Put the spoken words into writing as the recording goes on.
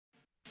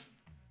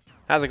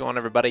How's it going,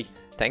 everybody?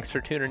 Thanks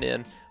for tuning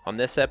in. On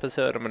this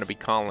episode, I'm going to be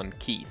calling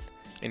Keith.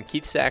 And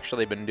Keith's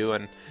actually been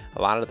doing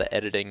a lot of the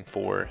editing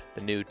for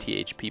the new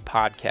THP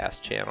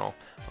podcast channel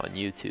on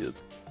YouTube.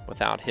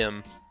 Without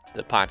him,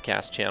 the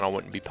podcast channel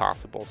wouldn't be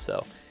possible.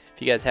 So if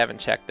you guys haven't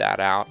checked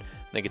that out,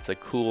 I think it's a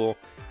cool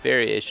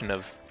variation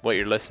of what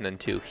you're listening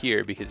to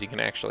here, because you can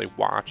actually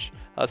watch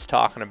us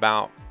talking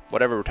about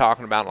whatever we're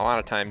talking about. And a lot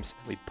of times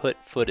we put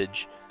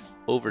footage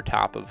over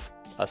top of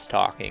us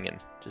talking and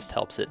just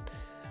helps it,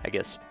 I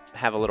guess,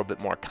 have a little bit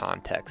more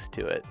context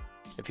to it.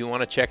 If you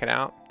want to check it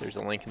out, there's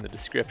a link in the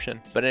description.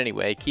 But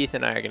anyway, Keith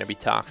and I are going to be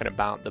talking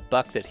about the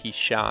buck that he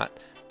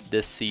shot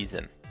this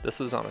season. This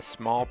was on a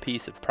small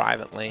piece of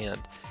private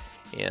land,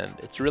 and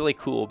it's really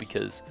cool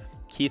because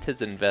Keith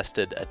has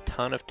invested a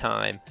ton of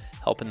time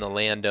helping the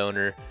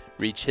landowner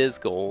reach his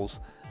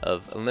goals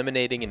of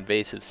eliminating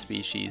invasive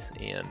species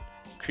and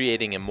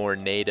creating a more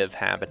native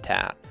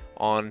habitat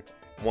on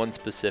one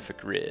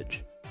specific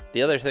ridge.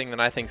 The other thing that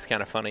I think is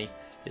kind of funny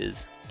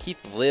is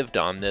Keith lived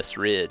on this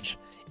ridge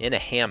in a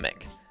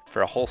hammock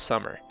for a whole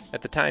summer.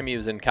 At the time, he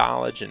was in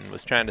college and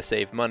was trying to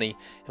save money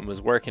and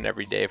was working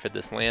every day for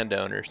this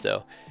landowner,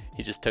 so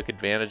he just took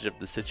advantage of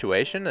the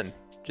situation and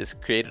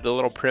just created a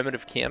little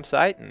primitive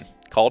campsite and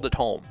called it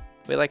home.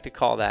 We like to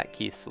call that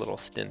Keith's little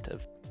stint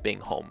of being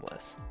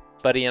homeless.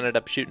 But he ended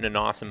up shooting an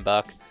awesome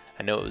buck.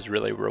 I know it was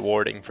really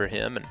rewarding for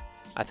him, and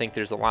I think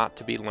there's a lot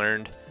to be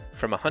learned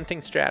from a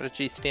hunting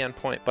strategy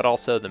standpoint, but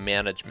also the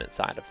management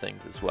side of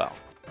things as well.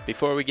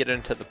 Before we get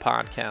into the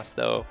podcast,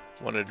 though,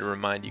 I wanted to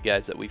remind you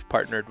guys that we've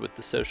partnered with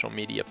the social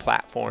media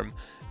platform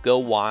Go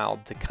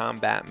Wild to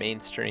combat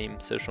mainstream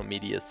social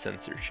media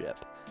censorship.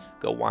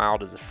 Go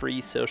Wild is a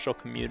free social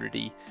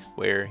community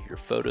where your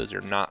photos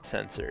are not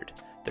censored.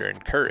 They're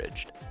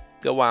encouraged.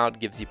 Go Wild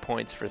gives you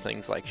points for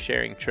things like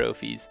sharing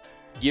trophies,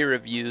 gear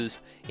reviews,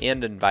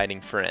 and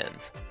inviting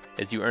friends.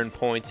 As you earn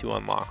points, you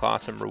unlock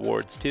awesome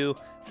rewards too,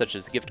 such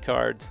as gift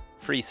cards,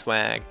 free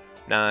swag,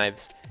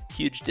 knives,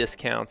 huge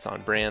discounts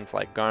on brands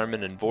like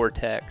Garmin and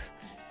Vortex,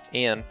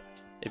 and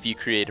if you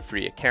create a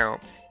free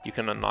account, you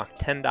can unlock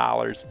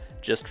 $10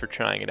 just for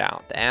trying it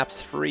out. The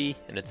app's free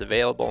and it's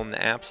available in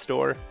the App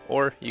Store,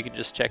 or you can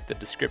just check the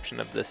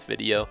description of this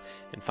video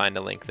and find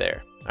a link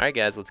there. Alright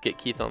guys, let's get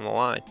Keith on the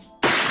line.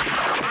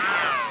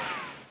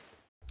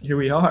 Here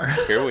we are.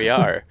 Here we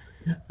are.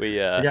 We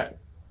got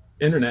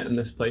internet in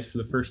this place for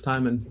the first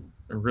time in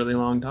a really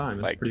long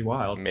time. It's pretty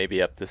wild. Maybe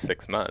up to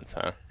 6 months,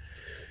 huh?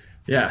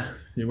 Yeah,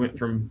 it went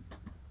from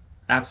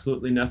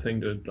absolutely nothing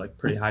to like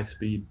pretty high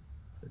speed.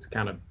 It's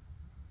kind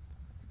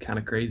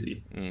of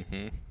crazy.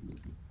 Mm-hmm.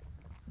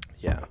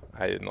 Yeah,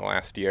 in the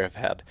last year I've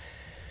had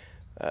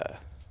the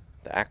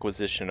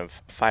acquisition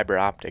of fiber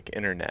optic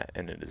internet,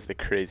 and it is the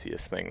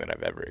craziest thing that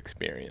I've ever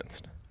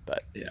experienced.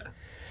 But yeah,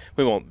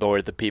 we won't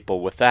bore the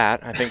people with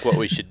that. I think what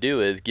we should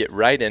do is get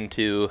right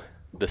into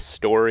the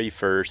story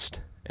first,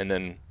 and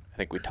then I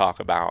think we talk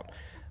about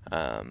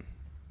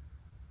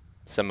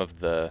some of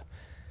the,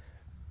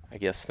 I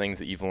guess, things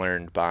that you've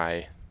learned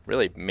by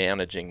really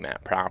managing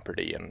that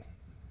property, and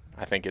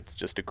I think it's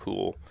just a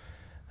cool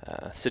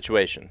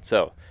situation.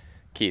 So,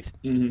 Keith,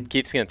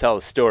 Keith's going to tell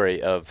the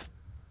story of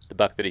the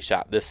buck that he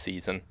shot this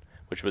season,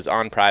 which was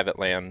on private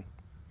land,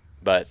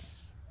 but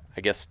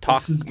I guess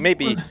talk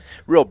maybe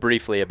real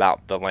briefly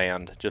about the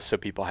land, just so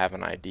people have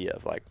an idea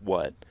of like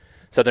what,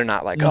 so they're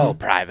not like, oh,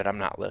 private, I'm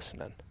not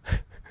listening.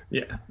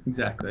 Yeah,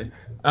 exactly.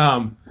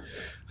 I've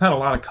had a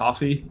lot of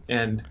coffee,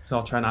 and so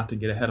I'll try not to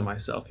get ahead of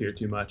myself here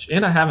too much.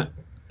 And I haven't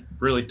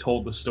really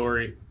told the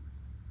story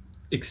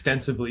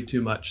extensively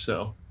too much,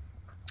 so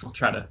I'll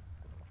try to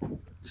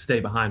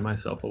stay behind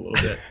myself a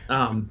little bit.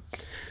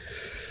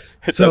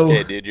 It's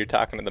okay, dude. You're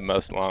talking to the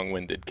most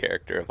long-winded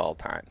character of all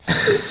time,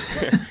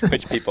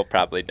 which people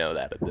probably know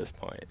that at this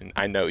point, and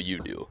I know you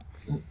do.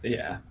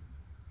 Yeah.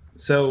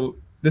 So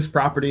this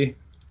property,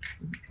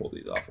 pull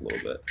these off a little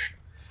bit.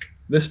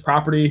 This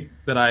property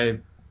that I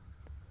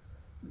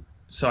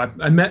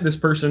met this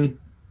person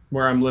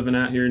where I'm living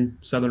out here in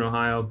Southern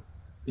Ohio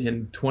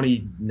in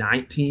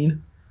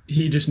 2019.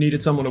 He just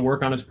needed someone to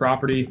work on his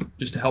property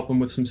just to help him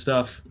with some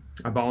stuff.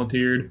 I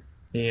volunteered,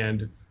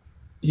 and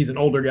he's an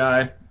older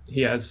guy.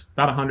 He has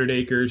about 100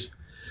 acres,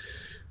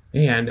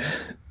 and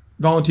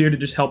volunteered to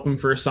just help him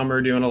for a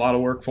summer doing a lot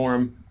of work for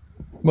him,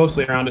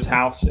 mostly around his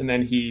house. And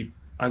then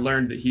I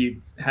learned that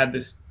he had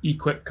this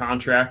EQIP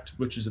contract,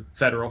 which is a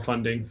federal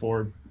funding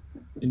for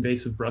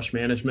invasive brush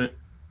management,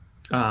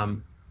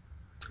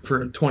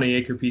 for a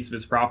 20-acre piece of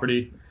his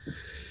property,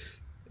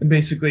 and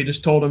basically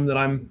just told him that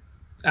I'm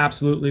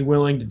absolutely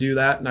willing to do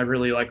that, and I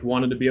really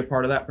wanted to be a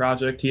part of that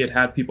project. He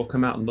had people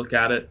come out and look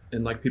at it,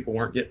 and people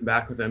weren't getting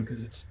back with him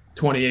because it's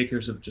 20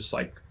 acres of just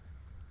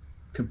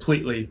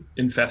completely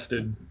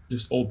infested,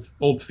 just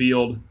old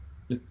field.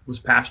 It was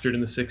pastured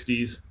in the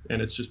 60s,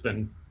 and it's just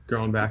been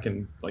growing back,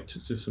 and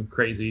just some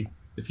crazy,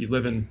 if you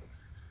live in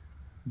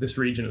this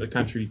region of the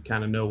country, you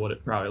kind of know what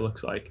it probably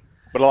looks like.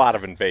 But a lot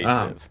of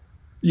invasive.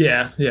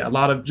 Yeah, a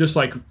lot of just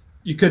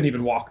you couldn't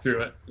even walk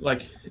through it,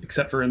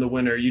 except for in the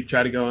winter. You'd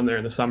try to go in there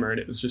in the summer, and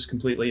it was just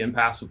completely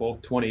impassable.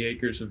 20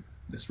 acres of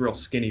this real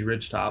skinny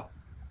ridge top.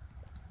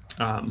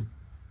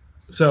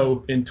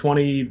 So in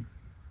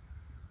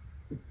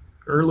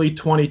early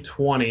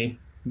 2020,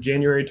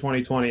 January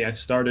 2020, I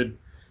started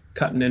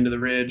cutting into the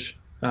ridge.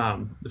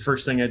 The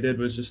first thing I did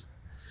was just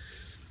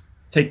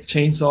take the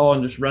chainsaw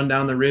and just run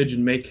down the ridge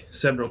and make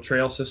several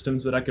trail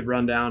systems that I could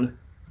run down.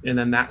 And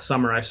then that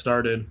summer I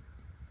started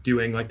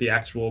doing like the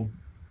actual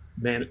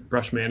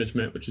brush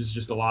management, which is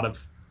just a lot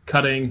of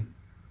cutting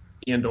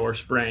and or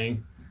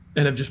spraying.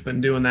 And I've just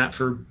been doing that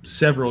for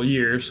several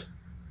years.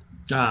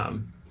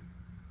 I'm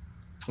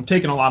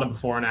taking a lot of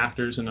before and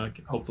afters, and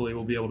hopefully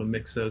we'll be able to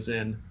mix those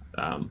in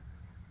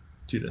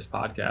to this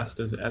podcast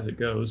as it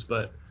goes.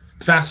 But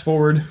fast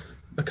forward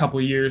a couple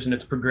of years, and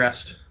it's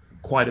progressed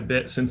quite a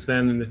bit since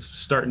then, and it's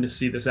starting to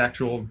see this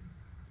actual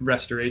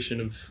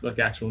restoration of like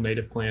actual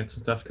native plants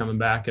and stuff coming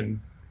back, and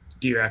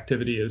deer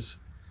activity is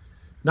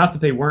not that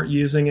they weren't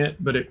using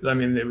it, but it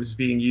was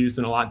being used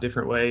in a lot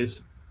different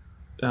ways,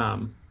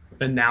 and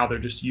now they're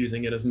just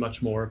using it as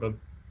much more of a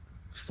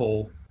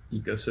full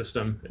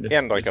ecosystem,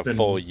 and like a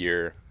full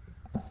year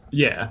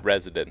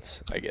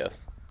residence, I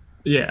guess.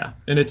 Yeah,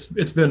 and it's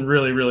been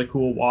really, really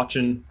cool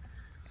watching.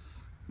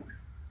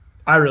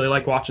 I really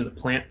like watching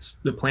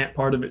the plant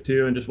part of it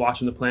too, and just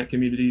watching the plant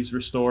communities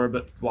restore,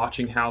 but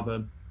watching how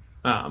the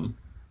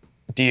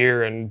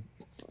deer and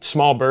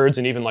small birds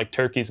and even like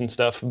turkeys and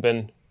stuff have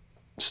been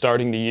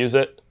starting to use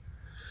it.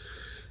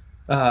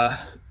 But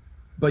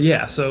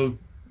yeah, so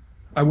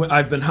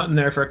I've been hunting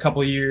there for a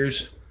couple of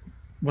years.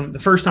 The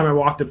first time I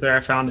walked up there, I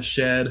found a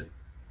shed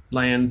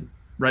laying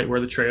right where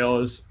the trail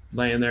is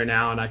laying there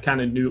now, and I kind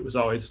of knew it was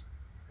always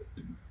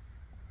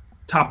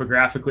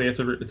topographically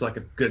it's like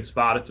a good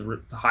spot. It's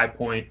a high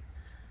point.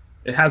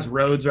 It has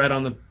roads right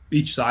on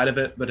each side of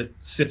it, but it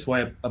sits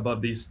way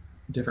above these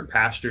different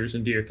pastures,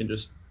 and deer can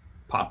just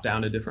pop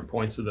down to different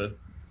points of the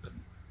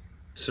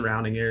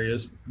surrounding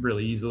areas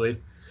really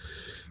easily.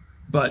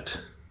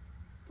 But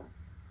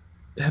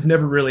have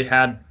never really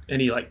had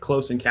any like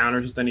close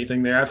encounters with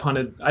anything there.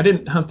 I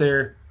didn't hunt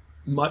there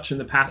much in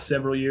the past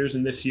several years,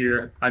 and this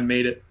year I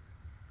made it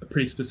a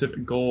pretty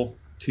specific goal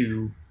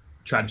to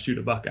try to shoot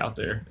a buck out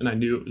there, and I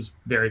knew it was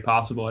very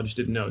possible. I just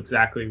didn't know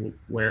exactly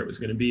where it was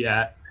going to be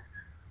at.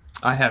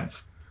 I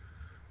have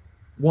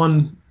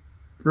one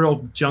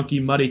real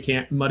junky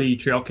muddy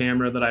trail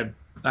camera that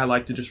I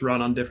like to just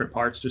run on different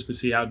parts just to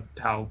see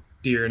how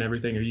deer and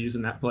everything are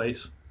using that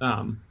place.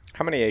 How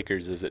many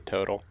acres is it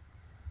total?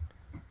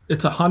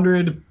 It's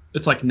 100.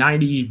 It's like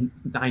 90,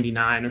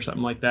 99 or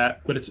something like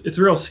that, but it's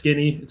real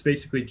skinny. It's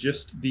basically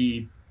just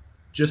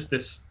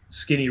this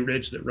skinny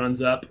ridge that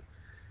runs up,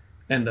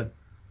 and the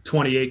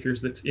 20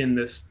 acres that's in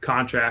this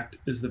contract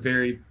is the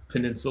very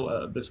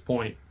peninsula of this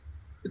point.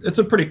 It's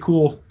a pretty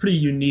cool, pretty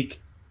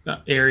unique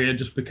area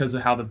just because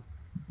of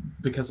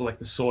like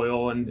the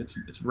soil, and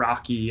it's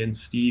rocky and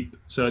steep.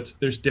 So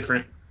there's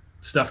different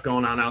stuff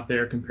going on out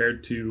there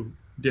compared to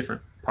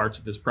different parts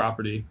of his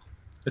property.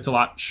 It's a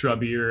lot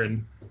shrubbier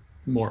and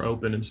more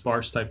open and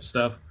sparse type of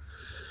stuff.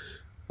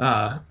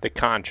 The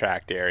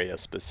contract area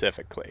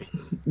specifically.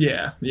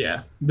 Yeah.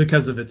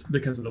 Because of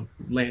the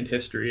land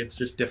history, it's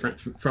just different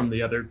from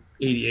the other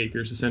 80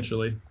 acres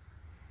essentially.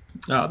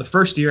 The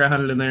first year I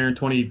hunted in there in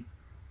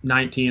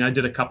 2019, I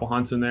did a couple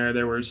hunts in there.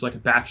 There was like a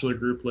bachelor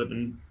group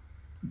living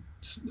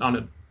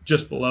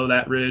just below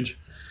that ridge,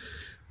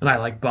 and I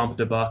like bumped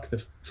a buck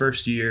the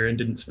first year and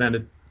didn't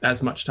spend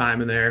as much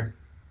time in there.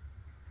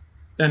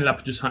 Ended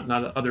up just hunting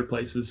other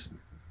places,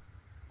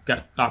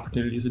 got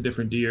opportunities of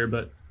different deer.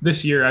 But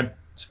this year I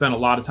spent a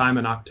lot of time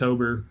in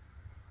October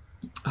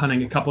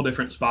hunting a couple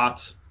different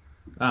spots.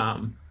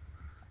 Had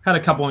a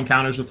couple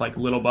encounters with like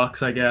little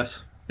bucks, I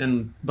guess,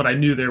 but I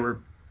knew there were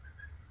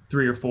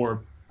 3 or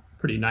 4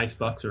 pretty nice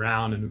bucks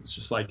around, and it was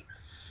just like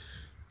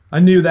I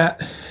knew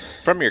that.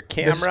 From your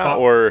camera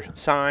or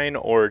sign,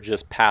 or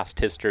just past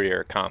history,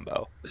 or a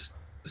combo?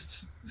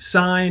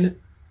 Sign,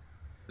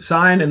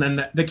 and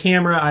then the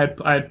camera,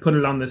 I had put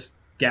it on this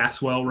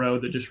gas well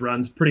road that just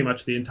runs pretty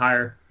much the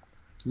entire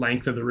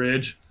length of the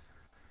ridge,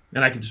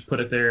 and I could just put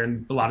it there.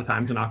 And a lot of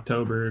times in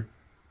October,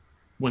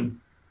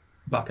 when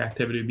buck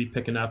activity would be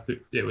picking up,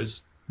 it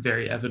was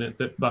very evident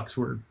that bucks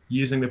were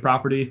using the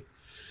property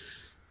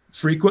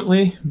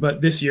frequently.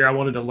 But this year I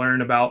wanted to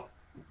learn about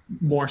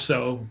more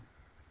so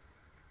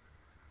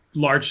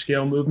large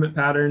scale movement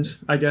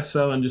patterns, I guess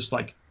so, and just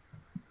like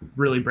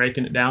really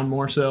breaking it down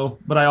more so.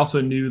 But I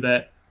also knew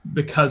that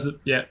because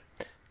of, go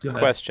ahead.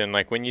 Question,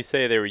 like when you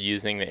say they were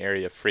using the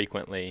area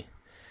frequently,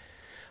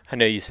 I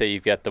know you say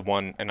you've got the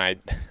one, and I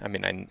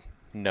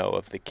know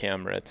of the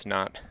camera. It's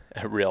not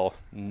a real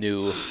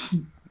new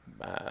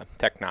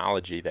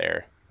technology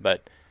there,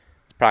 but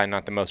it's probably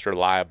not the most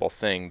reliable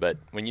thing. But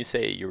when you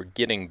say you were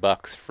getting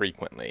bucks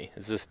frequently,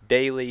 is this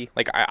daily?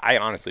 Like I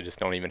honestly just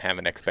don't even have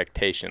an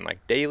expectation,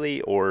 like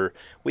daily or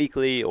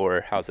weekly,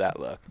 or how's that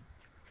look?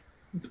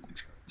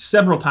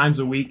 Several times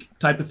a week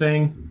type of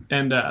thing.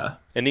 And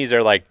these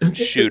are like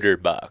shooter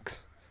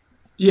bucks?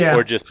 Yeah.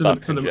 Or just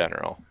bucks in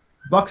general?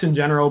 Bucks in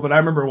general, but I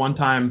remember one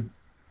time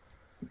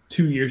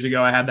 2 years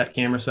ago I had that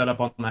camera set up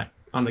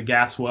on the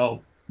gas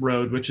well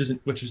road, which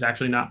is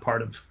actually not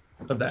part of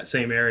that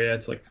same area.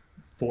 It's like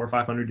 400 or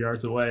 500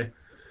 yards away.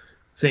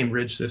 Same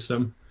ridge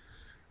system.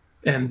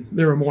 And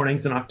there were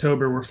mornings in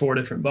October where 4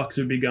 different bucks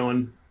would be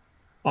going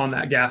on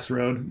that gas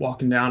road,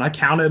 walking down. I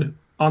counted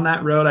on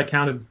that road. I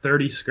counted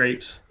 30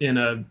 scrapes in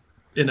a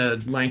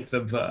length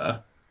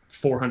of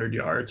 400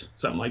 yards,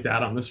 something like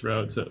that on this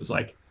road. So it was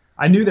like,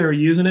 I knew they were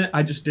using it.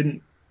 I just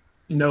didn't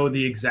know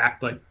the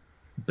exact like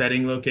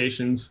bedding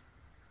locations.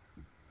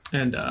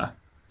 And I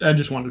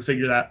just wanted to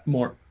figure that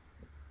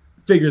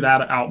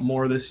out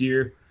more this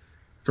year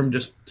from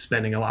just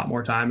spending a lot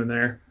more time in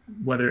there,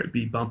 whether it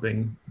be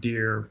bumping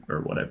deer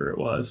or whatever it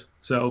was.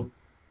 So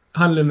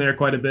hunted in there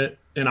quite a bit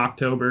in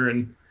October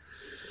and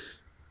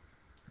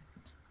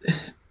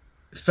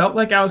felt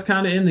like I was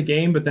kind of in the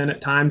game, but then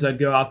at times I'd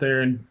go out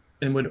there and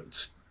would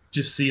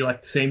just see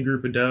like the same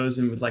group of does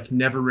and would like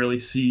never really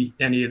see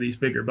any of these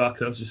bigger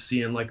bucks. I was just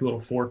seeing like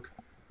little fork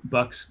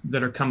bucks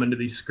that are coming to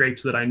these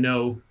scrapes that I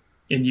know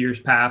in years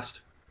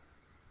past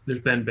there's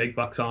been big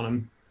bucks on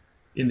them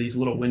in these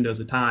little windows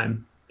of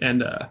time.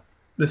 And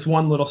this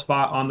one little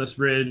spot on this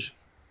ridge,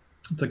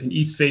 it's like an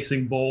east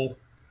facing bowl,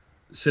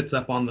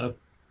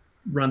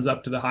 runs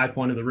up to the high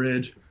point of the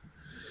ridge.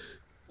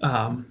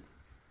 I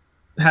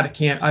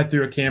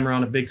threw a camera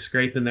on a big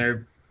scrape in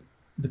there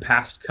the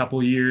past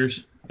couple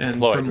years. And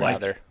deployed,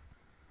 rather.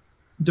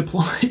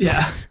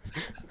 Yeah.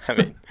 I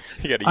mean,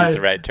 you got to use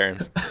the right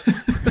terms.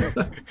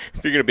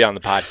 If you're going to be on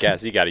the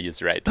podcast, you got to use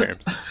the right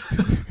terms.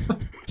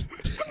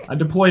 I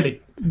deployed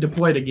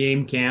a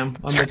game cam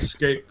on this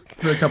scrape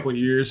for a couple of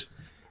years,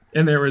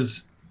 and there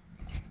was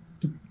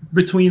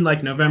between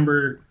like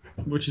November,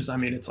 which is, I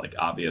mean, it's like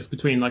obvious,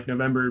 between like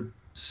November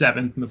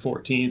 7th and the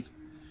 14th,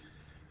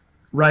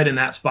 right in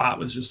that spot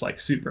was just like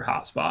super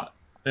hot spot.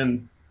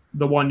 And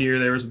the one year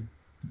there was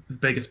the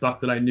biggest buck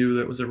that I knew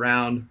that was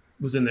around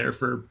was in there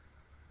for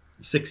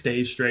 6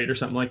 days straight or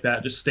something like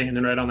that, just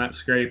standing right on that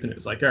scrape. And it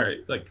was like, all right,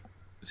 like,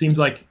 seems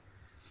like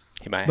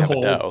he might have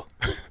a doe.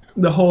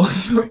 The whole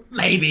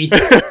maybe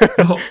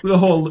the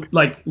whole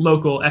like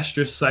local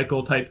estrus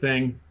cycle type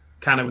thing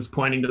kind of was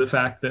pointing to the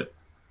fact that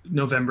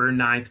November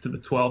 9th to the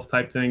 12th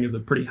type thing is a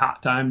pretty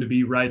hot time to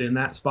be right in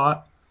that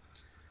spot.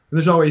 And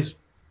there's always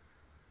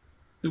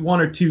 1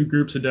 or 2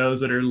 groups of does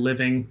that are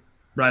living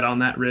right on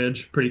that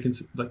ridge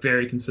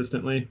very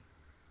consistently.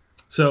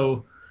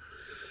 So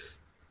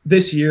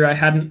this year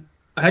I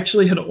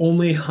actually had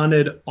only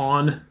hunted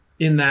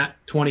in that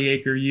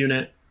 20-acre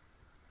unit,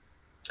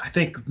 I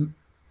think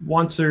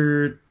once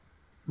or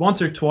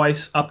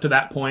twice up to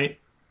that point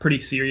pretty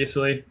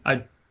seriously.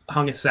 I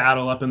hung a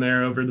saddle up in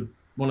there over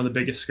one of the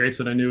biggest scrapes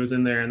that I knew was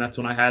in there, and that's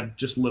when I had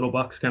just little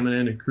bucks coming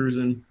in and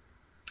cruising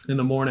in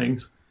the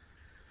mornings.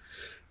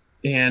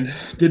 And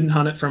didn't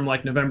hunt it from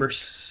like November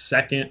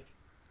 2nd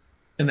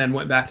and then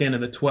went back into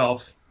the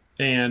 12th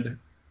and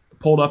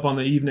pulled up on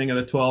the evening of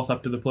the 12th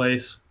up to the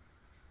place.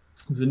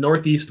 It was a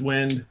northeast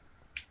wind.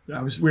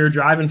 We were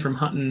driving from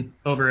hunting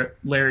over at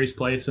Larry's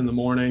place in the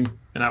morning,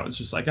 and I was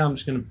just like, I'm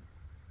just going to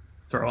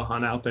throw a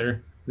hunt out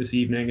there this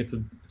evening. It's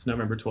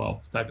November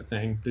 12th type of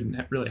thing.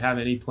 Didn't really have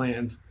any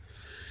plans.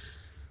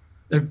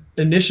 I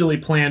initially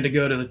planned to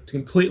go to the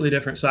completely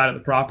different side of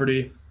the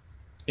property,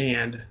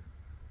 and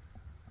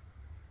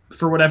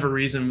for whatever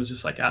reason was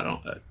just like,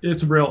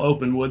 it's real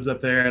open woods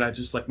up there, and I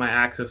just like my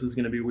access is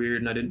going to be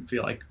weird, and I didn't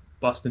feel like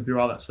busting through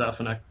all that stuff,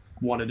 and I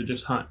wanted to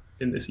just hunt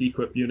in this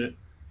equip unit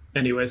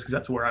anyways, because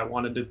that's where I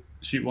wanted to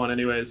shoot one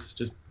anyways.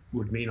 Just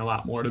would mean a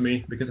lot more to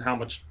me because of how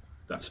much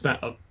I've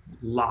spent a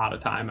lot of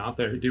time out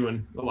there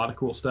doing a lot of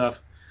cool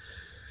stuff.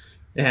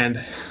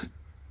 And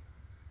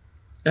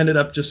ended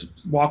up just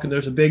walking.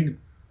 There's a big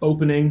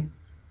opening.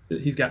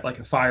 He's got like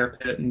a fire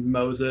pit and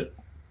mows it.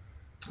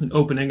 An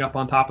opening up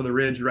on top of the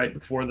ridge right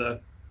before the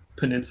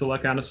peninsula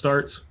kind of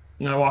starts.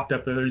 And I walked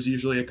up there. There's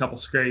usually a couple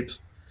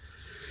scrapes.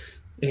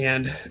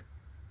 And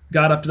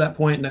got up to that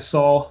point and I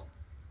saw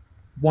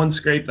one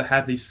scrape that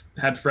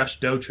had fresh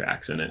doe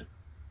tracks in it.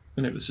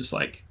 And it was just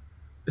like,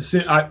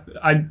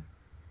 I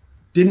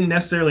didn't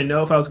necessarily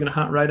know if I was going to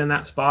hunt right in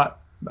that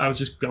spot. I was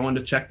just going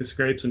to check the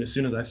scrapes, and as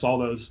soon as I saw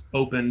those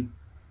open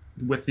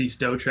with these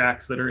doe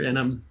tracks that are in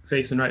them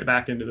facing right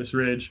back into this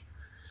ridge,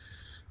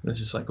 I was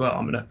just like,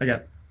 well,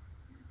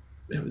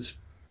 it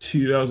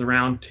was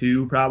around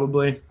 2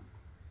 probably,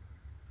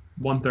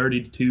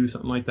 1:30 to 2,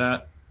 something like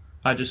that.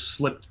 I just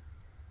slipped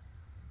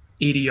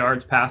 80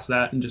 yards past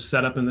that and just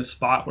set up in this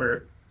spot where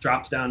it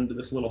drops down into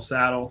this little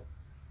saddle.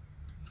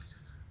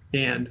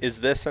 And is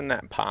this in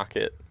that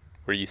pocket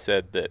where you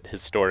said that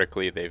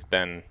historically they've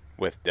been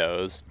with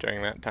does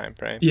during that time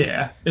frame?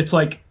 Yeah, it's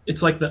like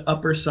the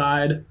upper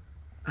side.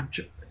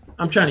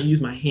 I'm trying to use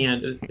my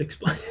hand to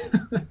explain.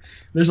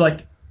 There's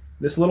like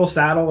this little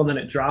saddle, and then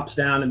it drops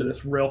down into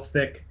this real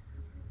thick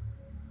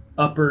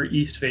upper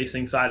east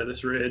facing side of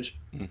this ridge.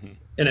 Mm-hmm.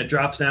 And it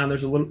drops down.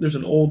 There's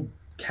an old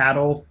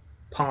cattle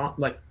pond.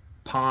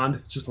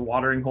 It's just a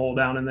watering hole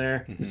down in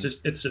there. Mm-hmm.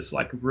 It's just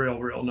like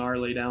real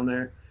gnarly down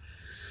there.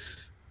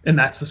 And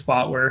that's the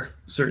spot where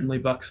certainly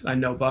bucks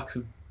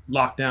have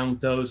locked down with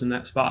does in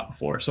that spot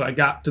before. So I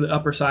got to the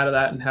upper side of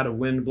that and had a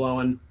wind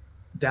blowing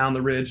down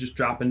the ridge, just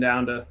dropping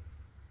down to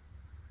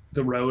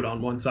the road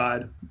on one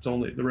side.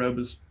 The road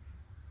was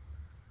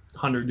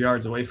 100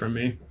 yards away from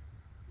me,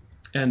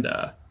 and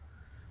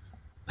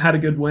had a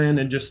good wind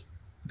and just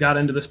got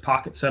into this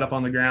pocket set up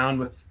on the ground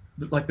with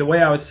like the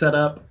way I was set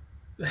up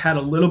had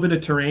a little bit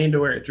of terrain to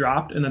where it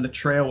dropped, and then the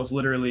trail was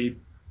literally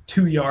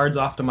 2 yards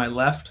off to my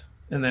left,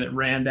 and then it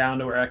ran down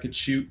to where I could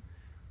shoot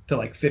to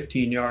like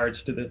 15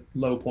 yards to the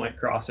low point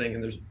crossing,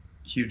 and there's a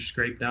huge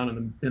scrape down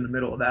in the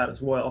middle of that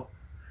as well,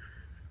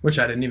 which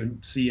I didn't even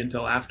see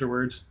until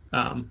afterwards.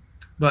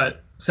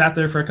 But sat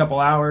there for a couple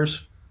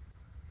hours,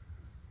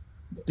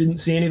 didn't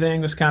see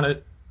anything, was kind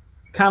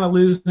of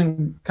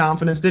losing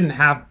confidence,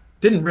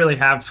 didn't really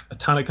have a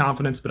ton of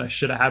confidence, but I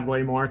should have had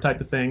way more type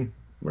of thing,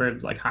 where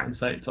like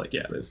hindsight, it's like,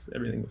 yeah,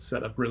 everything was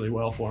set up really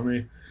well for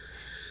me.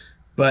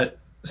 But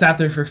sat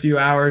there for a few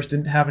hours,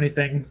 didn't have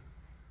anything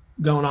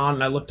going on,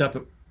 and I looked up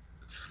at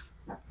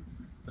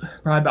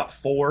probably about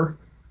 4.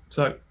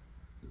 So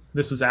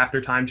this was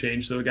after time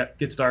change, so it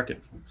gets dark at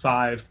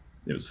 5.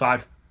 It was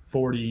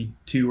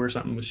 5:42 or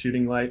something with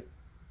shooting light.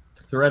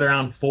 So right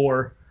around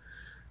 4,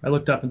 I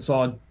looked up and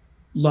saw a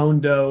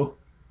lone doe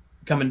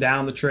coming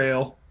down the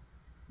trail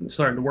and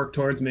starting to work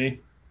towards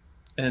me.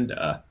 And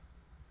I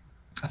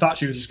thought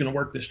she was just going to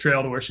work this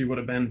trail to where she would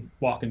have been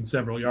walking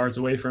several yards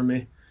away from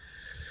me.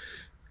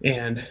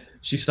 And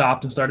she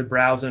stopped and started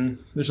browsing.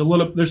 There's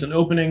an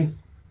opening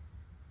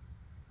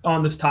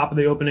on this top of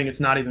the opening. It's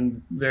not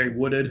even very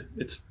wooded.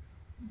 It's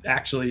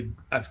actually,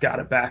 I've got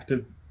it back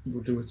to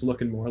it's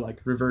looking more like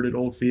reverted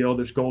old field.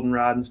 There's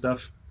goldenrod and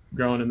stuff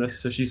growing in this.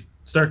 So she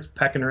starts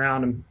pecking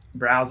around and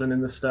browsing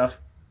in this stuff,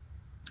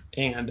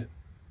 and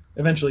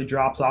eventually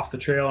drops off the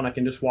trail, and I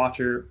can just watch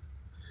her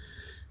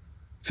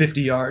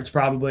 50 yards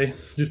probably,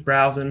 just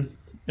browsing.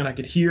 And I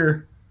could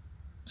hear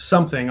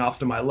something off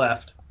to my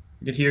left.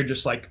 I could hear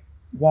just like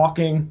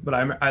walking, but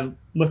I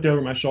looked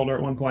over my shoulder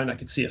at one point, and I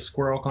could see a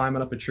squirrel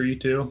climbing up a tree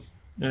too.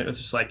 And it was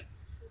just like,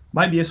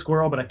 might be a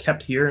squirrel, but I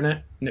kept hearing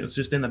it, and it was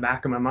just in the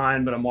back of my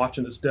mind. But I'm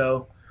watching this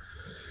doe,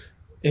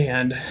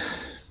 and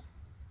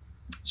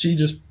she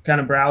just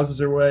kind of browses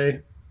her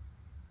way,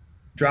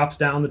 drops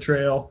down the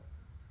trail,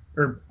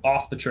 or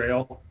off the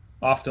trail,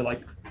 off to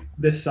like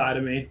this side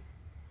of me.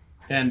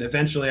 And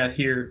eventually I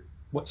hear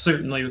what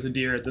certainly was a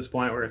deer at this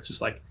point, where it's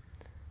just like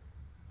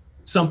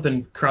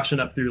something crushing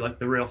up through like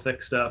the real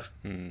thick stuff.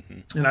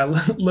 Mm-hmm. And I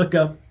look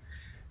up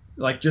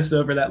like just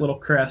over that little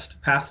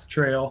crest past the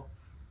trail,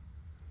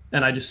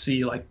 and I just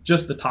see like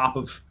just the top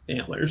of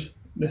antlers,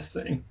 this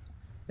thing.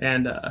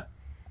 And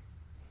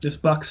this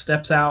buck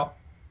steps out.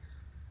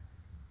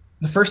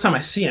 The first time I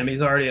see him,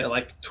 he's already at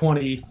like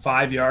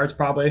 25 yards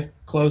probably,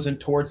 closing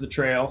towards the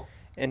trail.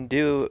 And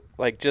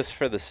like, just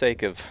for the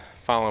sake of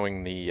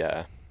following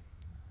the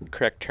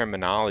correct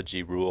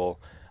terminology rule,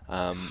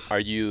 are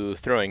you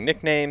throwing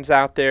nicknames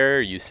out there?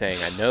 Are you saying,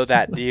 I know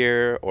that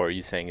deer? Or are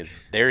you saying,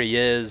 there he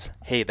is,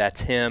 hey,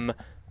 that's him?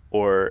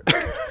 Or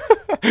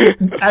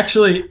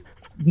Actually,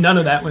 none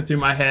of that went through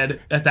my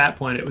head at that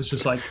point. It was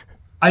just like,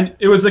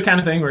 it was the kind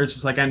of thing where it's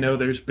just like, I knew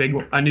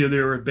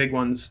there were big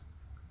ones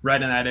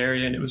right in that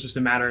area, and it was just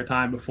a matter of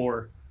time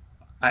before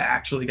I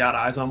actually got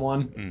eyes on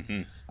one.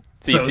 Mm-hmm.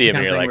 So you see him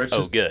and you're like,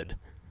 oh, good.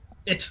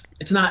 It's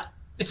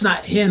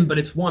not him, but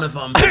it's one of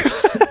them.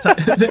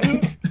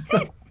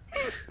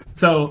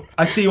 So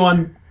I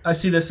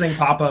see this thing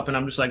pop up, and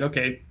I'm just like,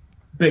 okay,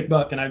 big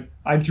buck. And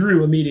I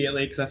drew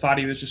immediately because I thought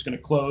he was just going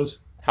to close.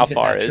 How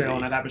far is he?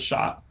 And I'd have a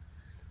shot.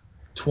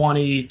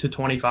 20 to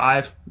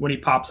 25 when he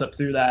pops up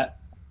through that.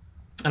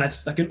 And I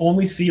can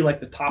only see like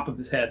the top of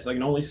his head. So I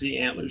can only see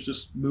antlers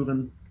just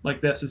moving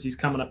like this as he's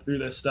coming up through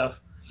this stuff.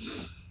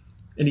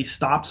 And he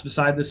stops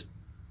beside this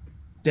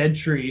dead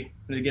tree,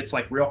 and it gets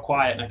like real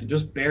quiet, and I can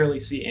just barely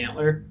see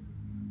antler.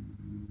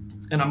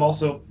 And I'm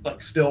also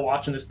like still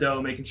watching this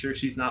doe, making sure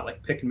she's not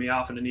like picking me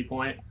off at any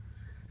point.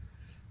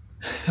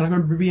 And I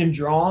remember being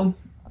drawn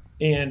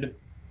and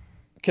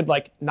could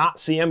like not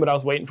see him, but I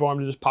was waiting for him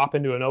to just pop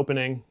into an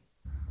opening.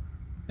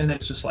 And then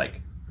it's just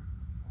like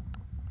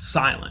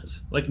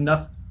silence, like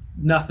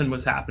nothing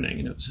was happening.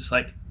 And it was just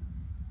like,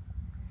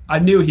 I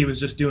knew he was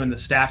just doing the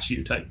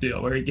statue type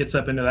deal where he gets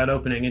up into that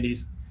opening and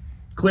he's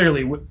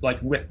clearly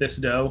with this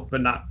doe,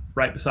 but not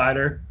right beside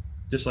her,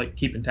 just like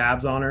keeping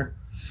tabs on her.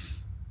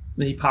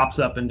 Then he pops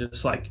up and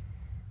just like,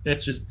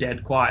 it's just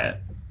dead quiet.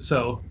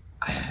 So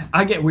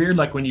I get weird,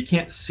 like when you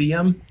can't see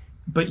them,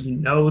 but you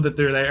know that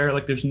they're there.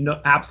 Like there's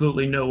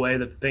absolutely no way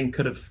that the thing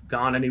could have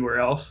gone anywhere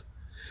else.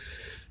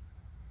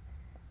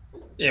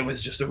 It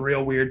was just a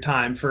real weird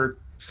time for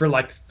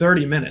like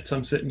 30 minutes.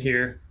 I'm sitting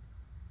here,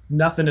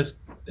 nothing has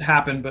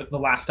happened, but the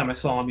last time I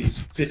saw him, he's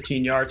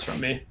 15 yards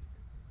from me.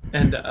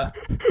 And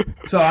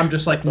so I'm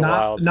just like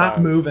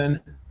not moving,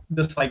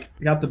 just like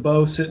got the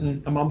bow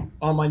sitting, I'm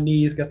on my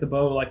knees, got the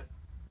bow like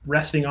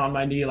resting on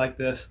my knee like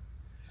this.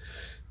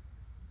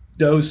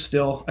 Doe's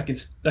still, I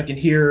can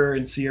hear her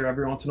and see her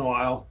every once in a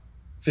while,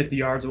 50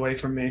 yards away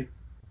from me,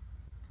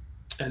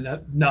 and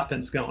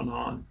nothing's going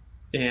on.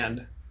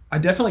 And I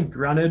definitely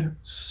grunted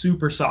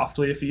super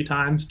softly a few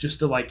times just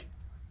to like,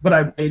 but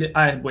I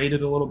had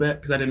waited a little bit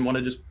because I didn't want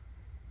to just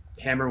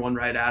hammer one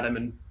right at him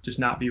and just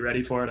not be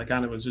ready for it. I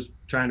kind of was just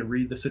trying to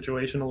read the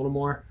situation a little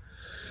more.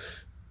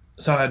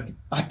 So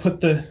I put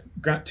the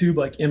grunt tube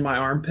like in my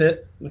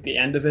armpit, like the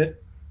end of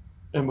it,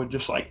 and would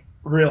just like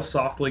real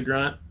softly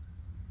grunt,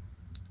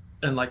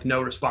 and like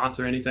no response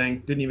or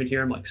anything. Didn't even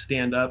hear him like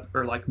stand up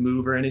or like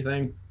move or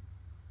anything.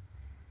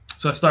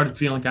 So I started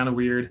feeling kind of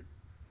weird,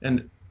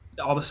 and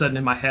all of a sudden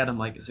in my head I'm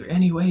like, is there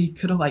any way he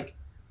could have like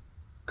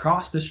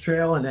crossed this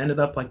trail and ended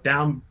up like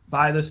down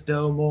by this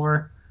doe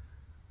more?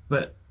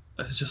 But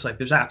it's just like,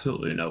 there's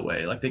absolutely no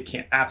way. Like, they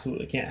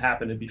absolutely can't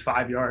happen. It'd be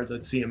 5 yards.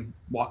 I'd see him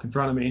walk in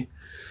front of me.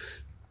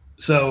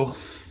 So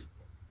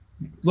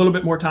a little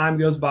bit more time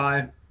goes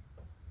by,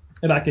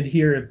 and I could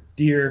hear a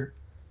deer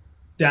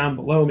down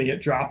below me.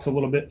 It drops a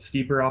little bit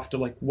steeper off to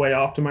like way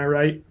off to my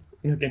right.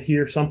 And I can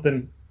hear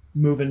something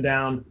moving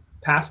down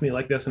past me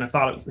like this. And I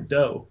thought it was the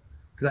doe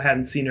because I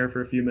hadn't seen her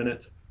for a few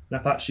minutes. And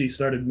I thought she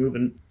started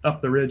moving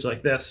up the ridge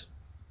like this,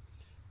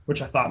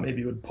 which I thought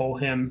maybe would pull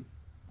him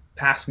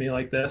past me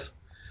like this.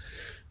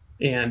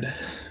 And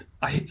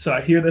I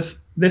hear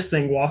this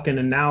thing walking,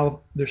 and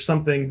now there's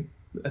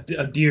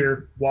a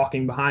deer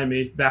walking behind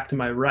me back to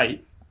my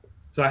right.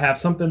 So I have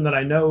something that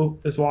I know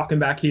is walking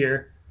back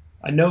here.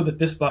 I know that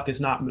this buck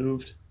is not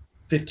moved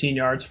 15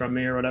 yards from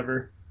me or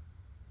whatever,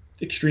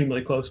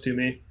 extremely close to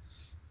me.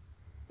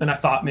 And I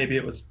thought maybe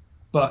it was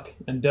buck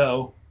and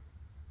doe.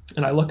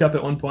 And I look up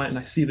at one point and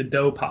I see the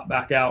doe pop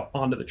back out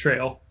onto the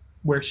trail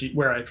where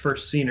I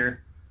first seen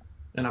her.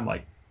 And I'm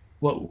like,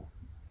 whoa,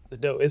 the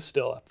doe is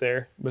still up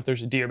there, but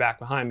there's a deer back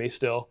behind me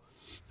still.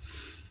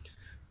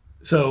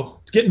 So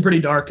it's getting pretty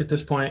dark at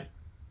this point.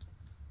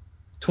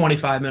 20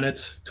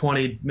 minutes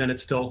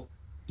till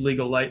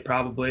legal light,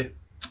 probably,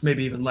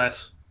 maybe even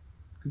less.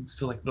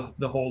 So like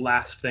the whole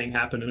last thing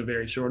happened in a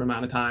very short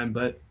amount of time,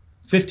 but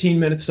 15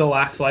 minutes till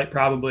last light,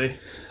 probably.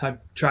 I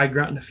tried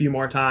grunting a few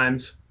more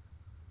times.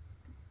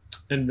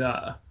 And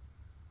I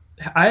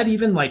had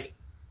even like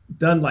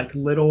done like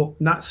little,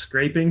 not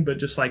scraping, but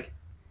just like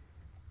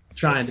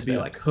trying to be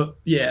like,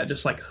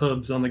 just like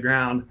hooves on the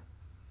ground.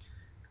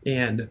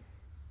 And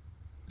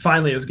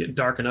finally it was getting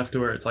dark enough to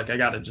where it's like, I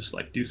got to just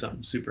like do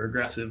something super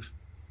aggressive.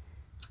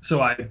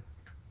 So I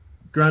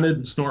grunted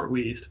and snort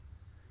wheezed.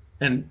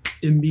 And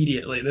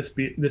immediately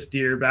this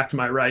deer back to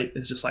my right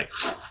is just like,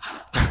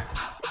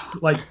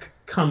 like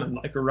coming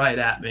like right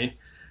at me.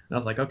 And I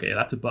was like, okay,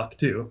 that's a buck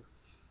too.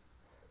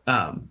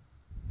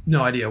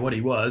 No idea what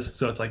he was.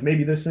 So it's like,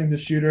 maybe this thing's a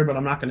shooter, but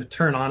I'm not going to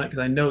turn on it because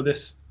I know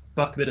this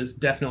buck that is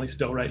definitely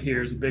still right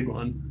here is a big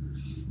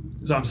one.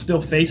 So I'm still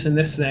facing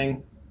this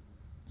thing,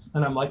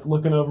 and I'm like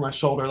looking over my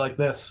shoulder like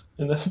this,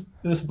 and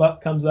this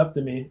buck comes up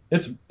to me.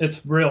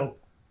 It's real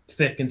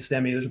thick and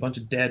stemmy. There's a bunch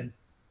of dead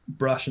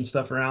brush and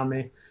stuff around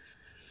me.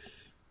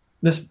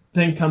 This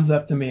thing comes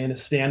up to me and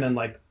is standing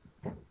like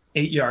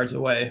 8 yards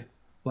away,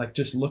 like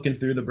just looking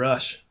through the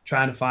brush,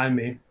 trying to find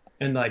me.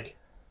 And like,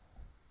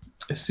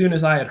 as soon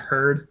as I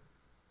heard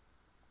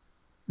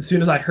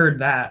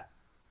that,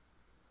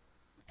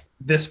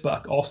 this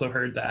buck also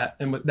heard that.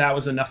 And that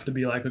was enough to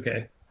be like,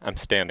 okay, I'm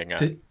standing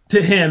up.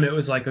 To him, it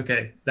was like,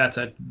 okay, that's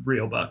a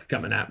real buck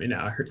coming at me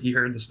now. He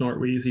heard the snort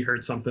wheeze. He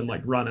heard something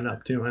like running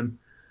up to him.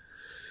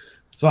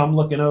 So I'm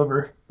looking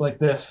over like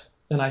this,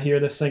 and I hear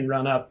this thing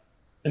run up.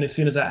 And as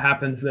soon as that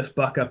happens, this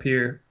buck up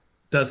here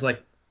does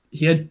like,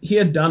 he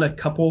had done a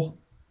couple,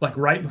 like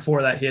right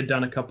before that, he had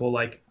done a couple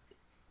like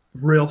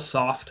real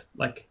soft,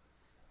 like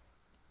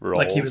rolls.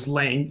 Like he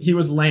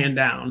was laying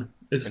down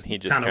is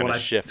kind of what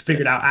I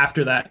figured out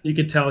after that. You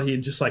could tell he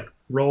just like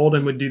rolled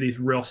and would do these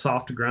real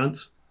soft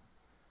grunts.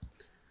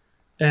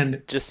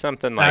 And just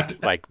something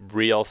like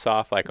real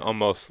soft, like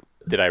almost,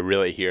 did I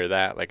really hear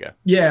that? Like a,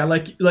 yeah,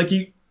 like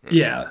you,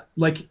 yeah,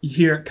 like you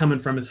hear it coming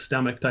from his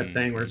stomach type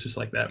thing where it's just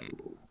like that.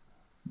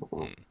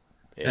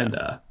 Yeah. And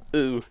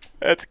ooh,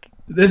 that's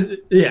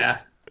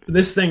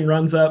this thing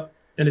runs up,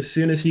 and as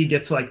soon as he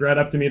gets like right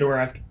up to me to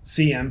where I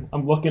see him,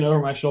 I'm looking over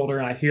my shoulder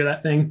and I hear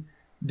that thing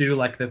do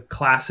like the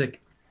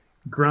classic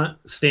grunt,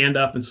 stand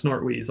up, and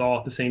snort wheeze all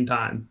at the same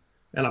time.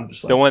 And I'm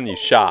just like, the one you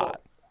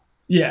shot.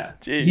 Yeah.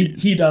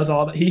 He does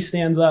all that. He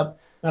stands up,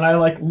 and I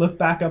like look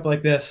back up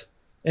like this,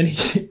 and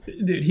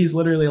he's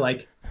literally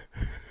like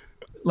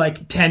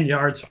 10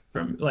 yards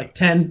from, like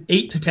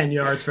 8 to 10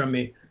 yards from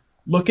me,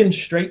 looking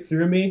straight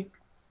through me,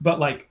 but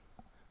like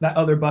that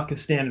other buck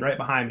is standing right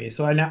behind me.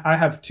 So I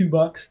have two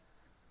bucks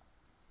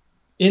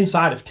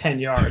inside of 10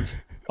 yards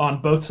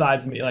on both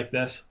sides of me like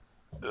this.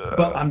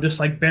 But I'm just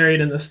like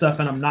buried in this stuff,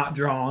 and I'm not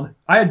drawn.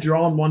 I had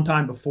drawn one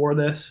time before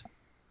this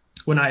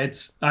when I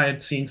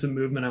had seen some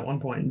movement at one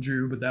point and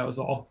drew, but that was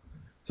all.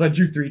 So I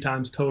drew 3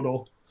 times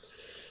total.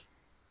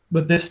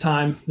 But this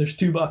time there's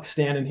 2 bucks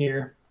standing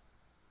here.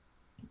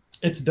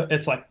 It's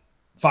like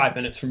 5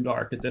 minutes from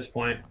dark at this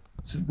point,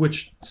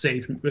 which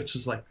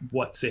is like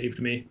what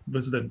saved me,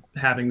 was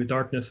having the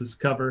darkness as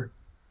cover.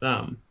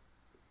 And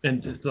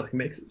it's like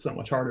makes it so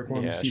much harder for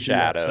me to see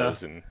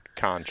shadows and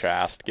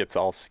contrast gets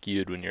all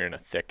skewed when you're in a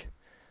thick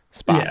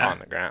spot on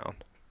the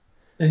ground.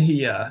 And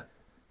he's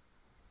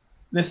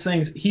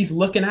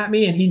looking at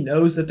me, and he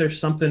knows that there's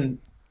something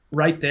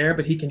right there,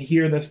 but he can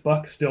hear this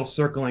buck still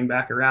circling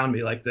back around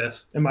me like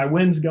this. And my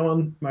wind's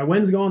going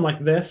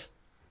like this,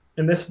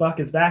 and this buck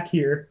is back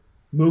here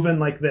moving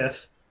like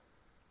this.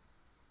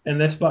 And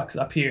this buck's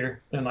up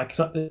here, and like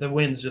the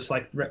wind's just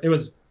like, it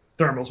was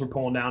thermals were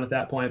pulling down at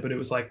that point, but it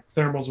was like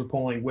thermals were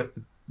pulling with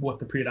what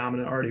the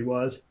predominant already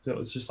was. So it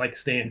was just like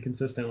staying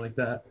consistent like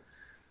that.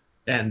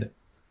 And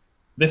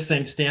this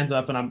thing stands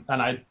up, and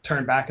I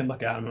turn back and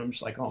look at him, and I'm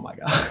just like, oh my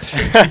gosh,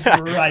 he's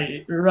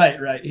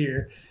right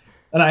here.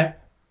 And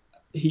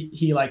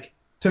he like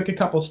took a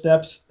couple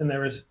steps, and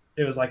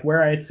it was like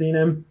where I had seen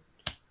him,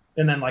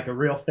 and then like a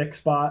real thick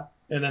spot,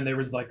 and then there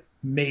was like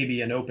maybe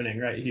an opening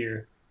right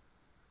here.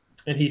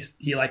 And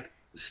he like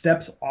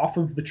steps off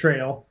of the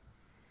trail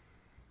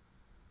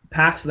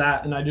past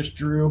that, and I just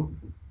drew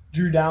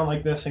down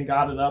like this and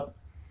got it up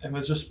and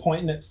was just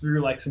pointing it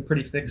through like some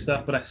pretty thick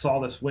stuff, but I saw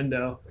this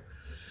window,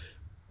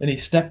 and he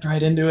stepped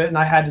right into it, and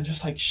I had to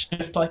just like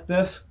shift like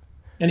this,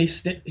 and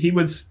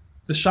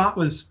the shot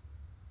was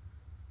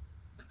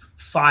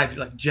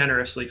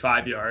generously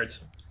 5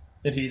 yards,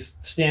 and he's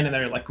standing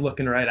there like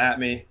looking right at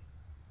me,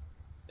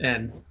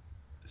 and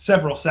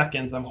several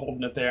seconds I'm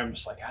holding it there. I'm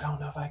just like, I don't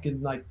know if I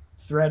can like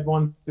thread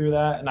one through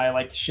that, and I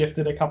like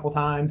shifted a couple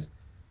times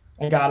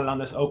and got it on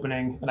this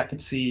opening, and I could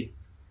see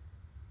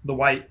the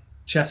white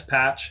chest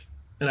patch,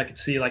 and I could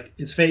see like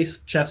his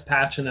face, chest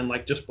patch, and then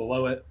like just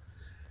below it,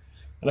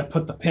 and I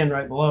put the pin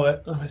right below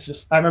it.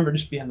 I remember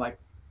just being like,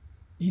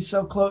 he's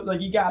so close, like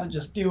you gotta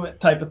just do it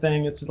type of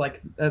thing. It's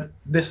like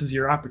this is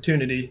your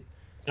opportunity.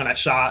 And I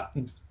shot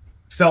and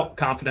felt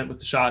confident with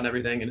the shot and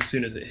everything, and as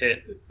soon as it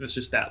hit, it was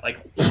just that like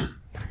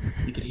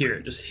you could hear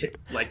it just hit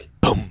like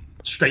boom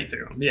straight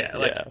through him.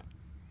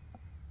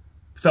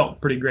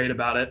 Felt pretty great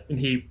about it. And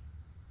he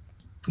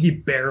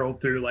barreled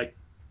through like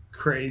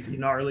crazy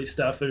gnarly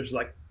stuff. There's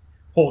like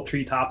whole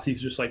treetops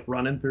he's just like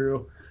running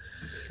through.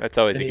 That's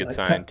always a good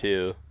sign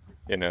too,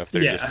 if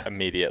they're just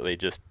immediately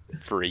just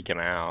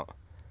freaking out.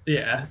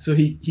 Yeah, so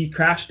he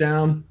crashed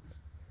down,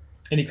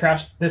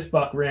 and this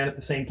buck ran at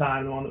the same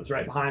time, the one that was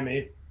right behind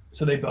me,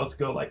 so they both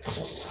go like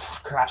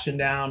crashing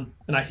down,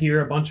 and I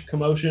hear a bunch of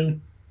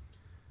commotion,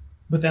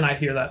 but then I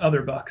hear that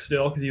other buck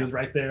still, because he was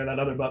right there. That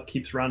other buck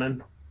keeps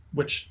running,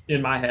 which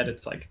in my head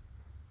it's like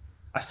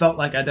I felt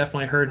like I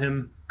definitely heard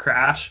him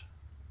crash,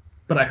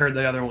 but I heard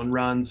the other one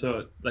run,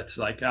 so that's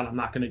like I'm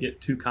not going to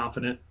get too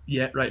confident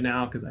yet right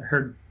now, because I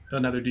heard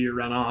another deer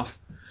run off,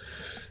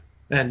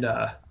 and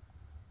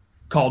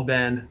called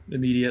Ben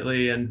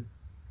immediately, and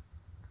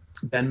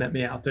Ben met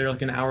me out there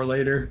like an hour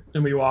later,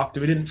 and we walked.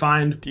 We didn't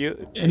find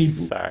any.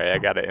 Sorry, I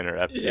got to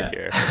interrupt you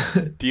here.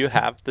 Do you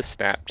have the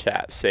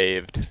Snapchat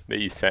saved that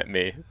you sent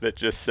me that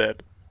just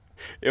said,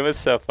 it was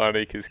so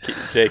funny because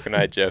Jake and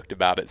I joked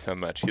about it so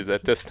much, because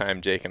at this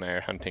time Jake and I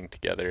are hunting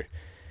together,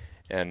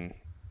 and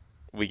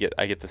I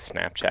get the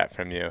Snapchat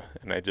from you,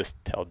 and I just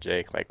tell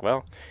Jake like,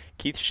 well,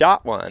 Keith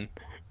shot one.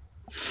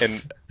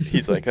 And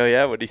he's like, oh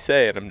yeah, what'd he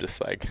say? And I'm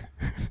just like,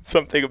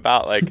 something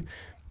about like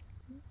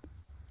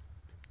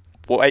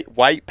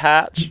white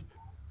patch,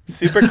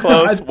 super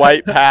close,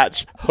 white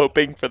patch,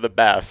 hoping for the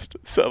best.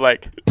 So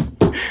like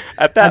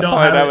at that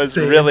point I was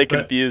really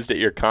confused at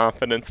your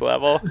confidence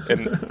level,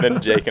 and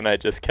then Jake and I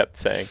just kept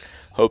saying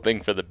hoping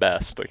for the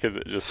best, because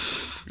it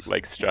just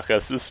like struck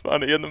us as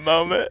funny in the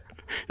moment.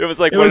 It was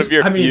like of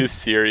your few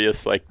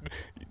serious, like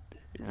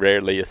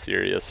rarely a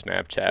serious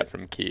Snapchat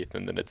from Keith,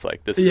 and then it's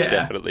like, this is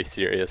definitely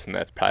serious, and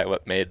that's probably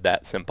what made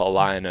that simple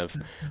line of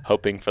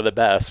hoping for the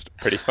best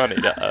pretty funny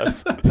to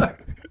us.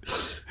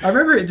 I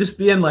remember it just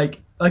being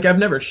like I've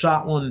never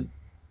shot one.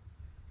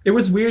 It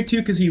was weird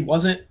too, because he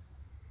wasn't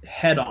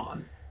head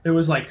on. It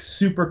was like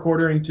super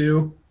quartering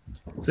too,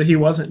 so he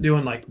wasn't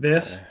doing like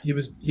this. He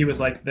was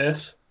like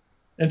this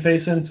and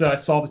facing. So I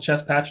saw the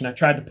chest patch, and I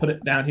tried to put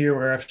it down here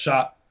where I've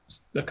shot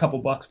a couple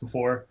bucks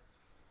before,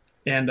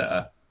 and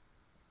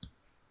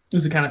it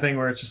was the kind of thing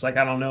where it's just like,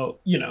 I don't know,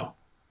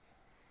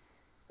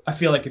 I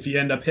feel like if you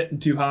end up hitting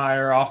too high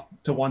or off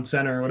to one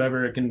center or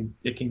whatever, it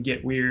can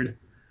get weird.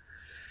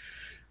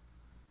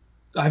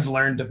 I've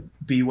learned to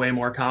be way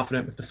more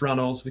confident with the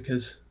frontals,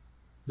 because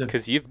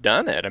you've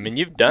done it. I mean,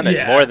 you've done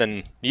it more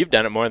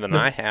than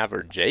I have,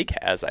 or Jake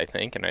has, I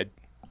think. And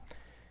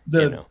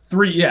the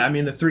three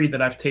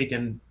that I've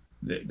taken,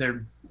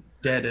 they're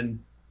dead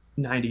in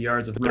 90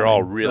 yards of running. They're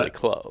all really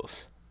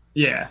close.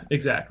 Yeah,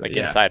 exactly. Like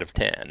inside of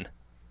 10.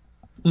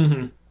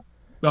 Mm-hmm.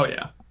 Oh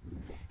yeah.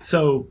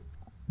 So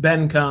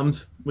Ben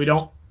comes. We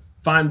don't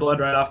find blood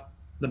right off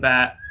the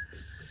bat.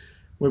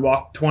 We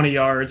walk 20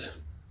 yards,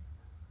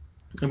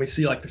 and we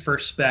see like the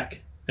first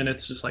speck, and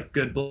it's just like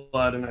good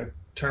blood. And I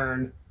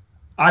turn.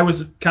 I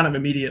was kind of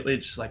immediately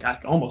just like, I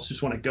almost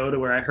just want to go to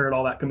where I heard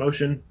all that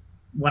commotion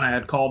when I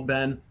had called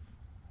Ben.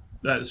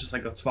 It was just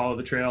like, let's follow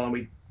the trail, and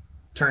we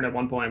turn at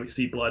one point, and we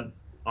see blood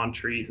on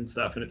trees and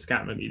stuff, and it's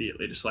kind of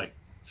immediately just like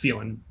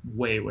feeling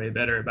way, way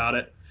better about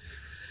it.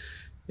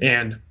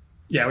 And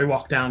yeah, we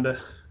walk down to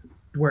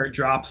where it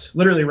drops,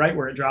 literally right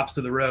where it drops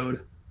to the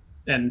road,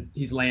 and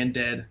he's laying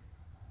dead.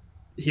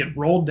 He had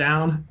rolled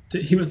down.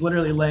 He was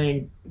literally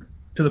laying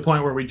to the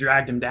point where we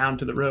dragged him down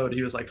to the road.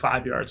 He was like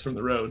 5 yards from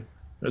the road.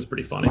 It was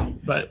pretty funny.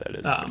 But That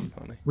is pretty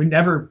funny. we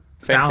never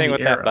Same found thing the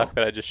with arrow. that buck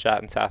that I just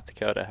shot in South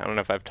Dakota. I don't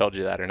know if I've told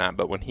you that or not,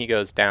 but when he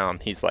goes down,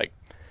 he's like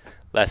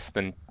less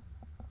than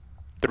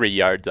 3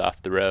 yards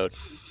off the road.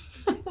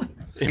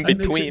 In That makes it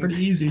between,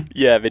 pretty easy.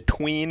 yeah,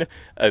 between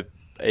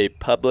a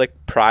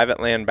public private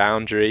land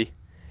boundary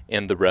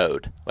and the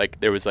road. Like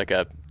there was like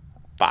a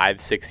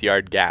 5-6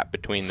 yard gap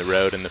between the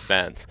road and the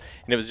fence,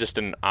 and it was just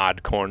an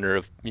odd corner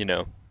of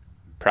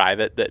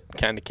private that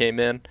kind of came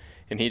in,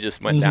 and he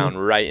just went down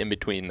right in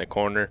between the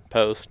corner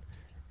post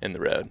and the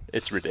road.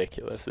 It's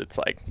ridiculous. It's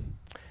like,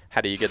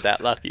 how do you get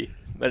that lucky?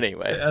 But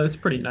anyway, Yeah, that's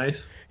pretty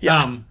nice.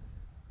 Yeah.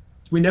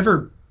 We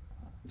never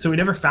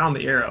found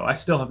the arrow. I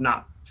still have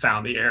not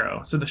found the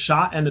arrow. So the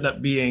shot ended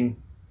up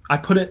being, I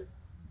put it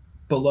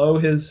below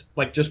his,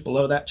 like just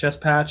below that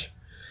chest patch,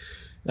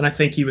 and I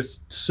think he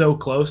was so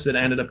close that it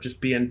ended up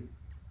just being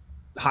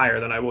higher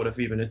than I would have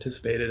even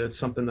anticipated. It's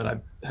something that I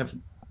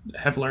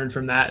have learned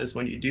from that, is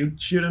when you do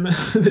shoot him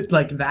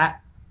like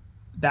that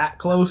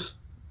close,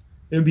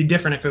 it would be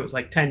different if it was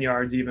like 10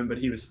 yards even, but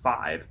he was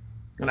 5,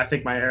 and I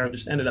think my arrow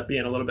just ended up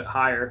being a little bit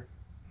higher.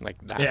 like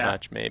that Yeah.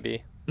 much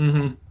maybe.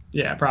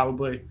 Yeah,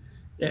 probably.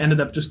 It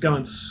ended up just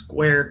going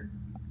square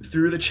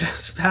through the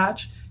chest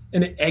patch,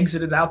 and it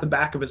exited out the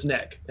back of his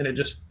neck, and it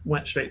just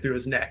went straight through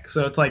his neck.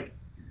 So it's like,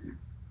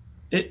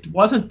 it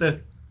wasn't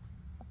the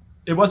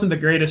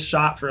greatest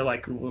shot for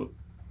like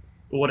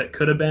what it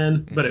could have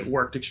been, but it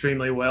worked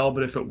extremely well.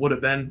 But if it would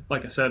have been,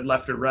 like I said,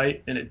 left or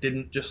right, and it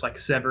didn't just like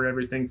sever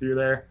everything through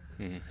there,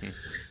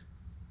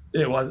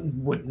 it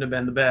wouldn't have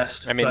been the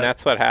best. I mean, But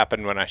that's what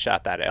happened when I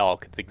shot that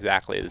elk. It's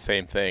exactly the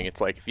same thing.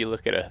 It's like if you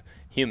look at a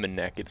human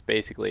neck, it's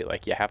basically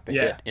like you have to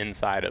hit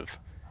inside of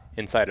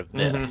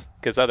this,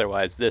 because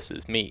otherwise this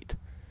is meat.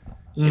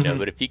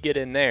 But if you get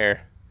in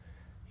there,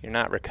 you're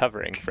not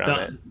recovering from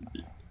it.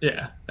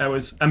 Yeah, that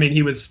was. I mean,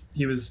 he was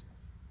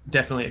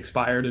definitely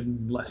expired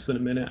in less than a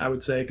minute, I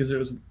would say, because it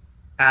was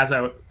as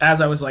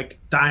I was like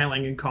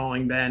dialing and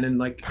calling Ben and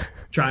like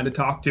trying to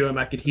talk to him,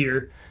 I could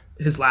hear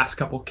his last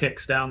couple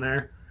kicks down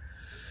there.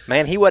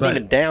 Man, he wasn't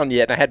even down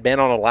yet, and I had Ben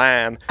on a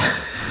line.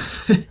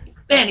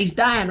 Ben, he's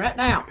dying right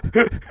now.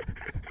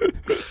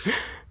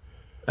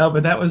 Oh,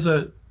 but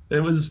it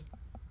was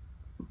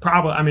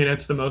probably, I mean,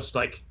 it's the most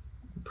like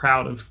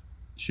proud of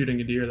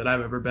shooting a deer that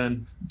I've ever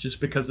been, just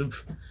because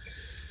of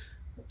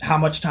how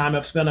much time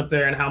I've spent up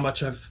there and how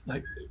much I've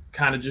like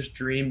kind of just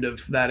dreamed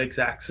of that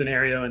exact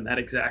scenario and that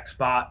exact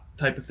spot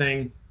type of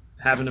thing,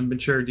 having a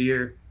mature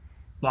deer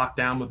locked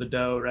down with a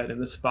doe right in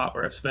the spot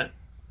where I've spent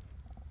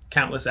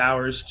countless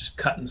hours just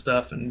cutting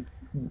stuff and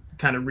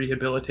kind of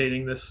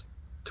rehabilitating this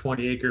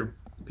 20-acre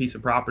piece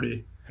of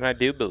property. And I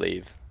do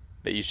believe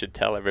that you should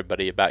tell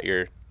everybody about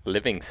your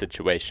living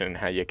situation and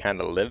how you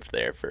kind of lived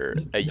there for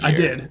a year. I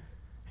did.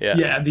 Yeah.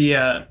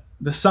 Yeah.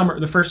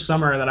 The first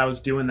summer that I was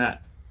doing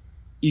that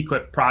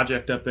equip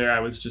project up there, I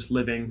was just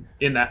living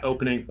in that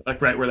opening,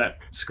 like right where that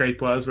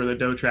scrape was, where the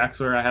doe tracks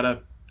were. I had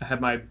a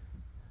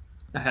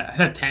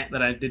tent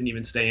that I didn't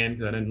even stay in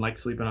because I didn't like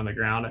sleeping on the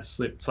ground. I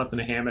slept in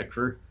a hammock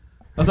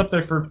I was up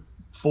there for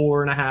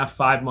 4.5,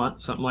 5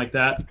 months, something like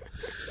that.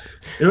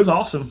 It was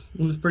awesome.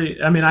 It was pretty.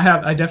 I mean,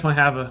 I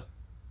definitely have a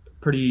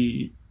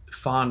pretty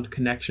fond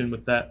connection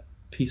with that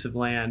piece of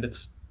land. It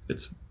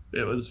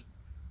was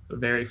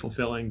very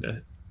fulfilling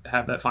to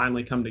have that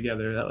finally come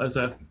together. That was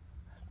a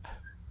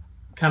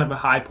kind of a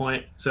high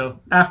point. So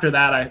after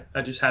that,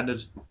 I just had to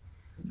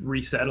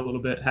reset a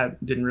little bit.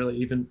 Didn't really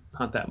even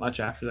hunt that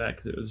much after that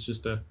because it was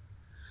just a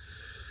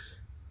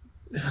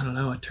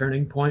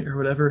turning point or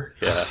whatever.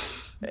 Yeah.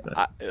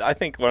 I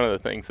think one of the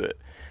things that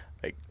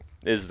like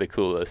is the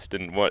coolest,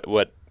 and what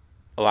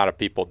a lot of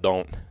people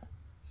don't,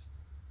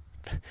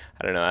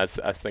 I don't know, I was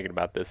thinking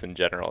about this in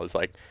general, is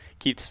like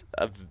Keith's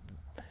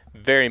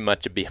very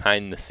much a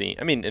behind the scene,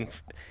 I mean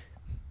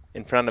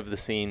in front of the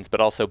scenes, but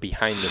also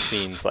behind the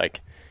scenes like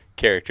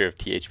character of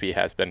THP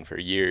has been for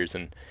years.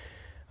 And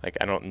like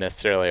I don't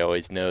necessarily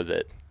always know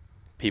that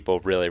people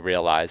really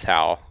realize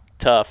how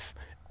tough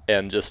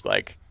and just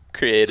like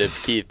creative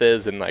Keith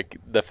is, and like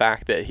the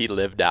fact that he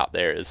lived out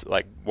there is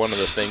like one of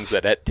the things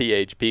that at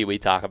THP we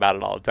talk about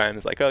it all the time.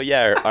 It's like, oh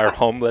yeah, our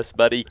homeless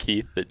buddy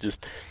Keith that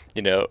just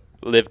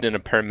lived in a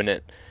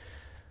permanent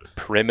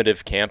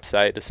primitive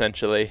campsite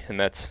essentially, and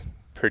that's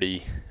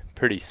pretty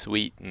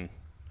sweet. And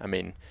I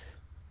mean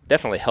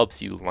definitely helps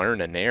you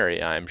learn an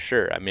area, I'm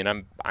sure. I mean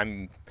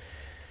I'm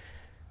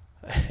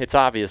it's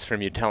obvious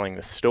from you telling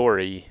the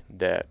story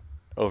that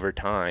over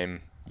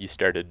time you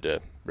started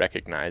to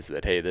recognize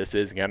that, hey, this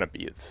is going to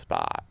be the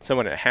spot. So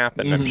when it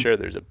happened, I'm sure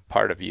there's a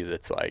part of you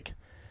that's like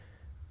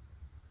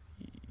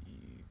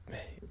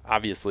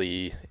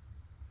obviously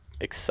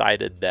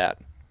excited that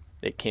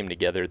it came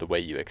together the way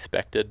you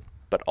expected,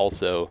 but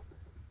also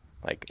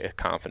like a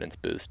confidence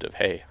boost of,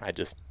 hey, I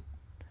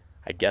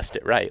guessed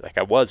it right. Like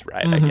I was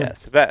right, I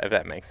guess, if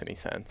that makes any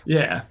sense.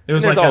 Yeah. It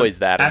was there's like always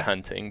that in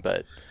hunting,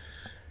 but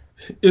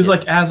it was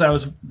like as I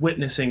was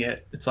witnessing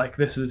it, it's like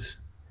this is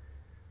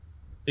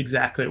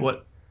exactly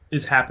what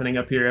is happening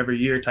up here every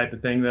year type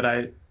of thing that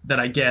I that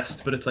I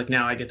guessed, but it's like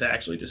now I get to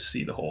actually just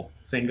see the whole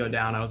thing go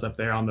down. I was up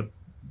there on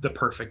the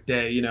perfect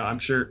day. You know, I'm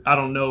sure, I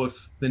don't know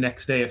if the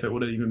next day, if it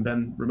would have even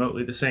been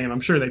remotely the same.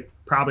 I'm sure they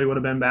probably would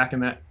have been back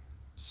in that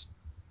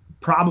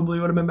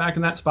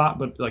spot,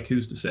 but like,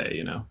 who's to say,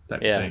 you know,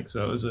 type of thing.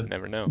 So it was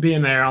never know.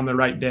 Being there on the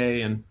right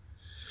day, and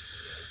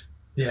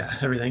yeah,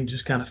 everything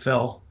just kind of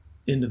fell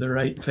into the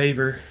right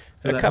favor.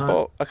 A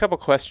couple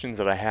questions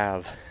that I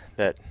have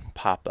that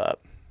pop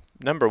up.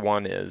 Number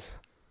one is,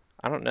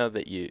 I don't know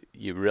that you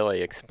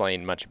really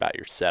explained much about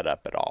your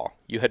setup at all.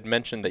 You had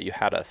mentioned that you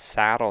had a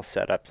saddle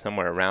set up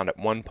somewhere around at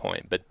one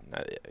point, but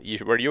you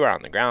were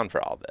on the ground for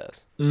all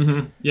this.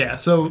 Mm-hmm. Yeah,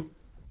 so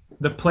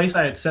the place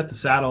I had set the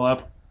saddle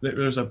up, there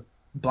was a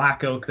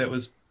black oak that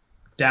was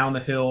down the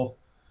hill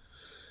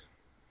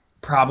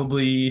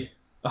probably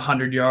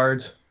 100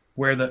 yards,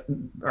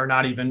 or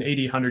not even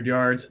 80, 100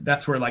 yards.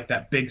 That's where like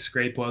that big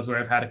scrape was, where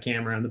I've had a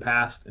camera in the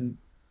past and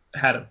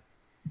had a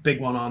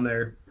big one on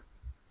there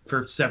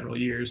for several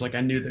years. Like,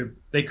 I knew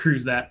they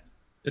cruise that.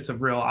 It's a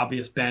real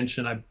obvious bench,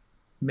 and I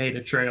made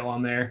a trail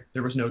on there.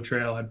 There was no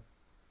trail. I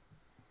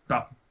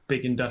brought the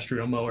big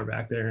industrial mower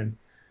back there and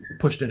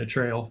pushed in a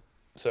trail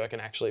so I can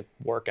actually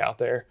work out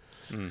there.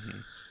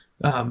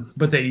 Mm-hmm.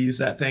 But they use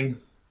that thing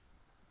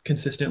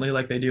consistently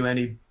like they do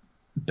any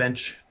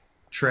bench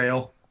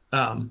trail.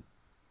 I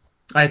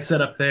had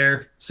set up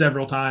there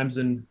several times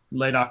in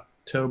late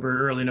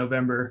October, early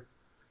November.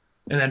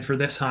 And then for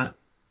this hunt,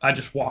 I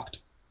just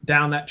walked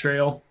down that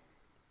trail.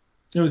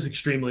 It was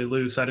extremely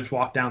loose. I just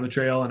walked down the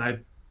trail, and I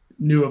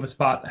knew of a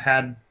spot that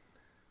had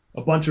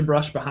a bunch of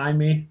brush behind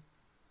me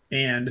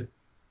and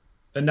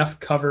enough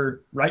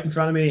cover right in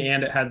front of me,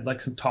 and it had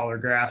like some taller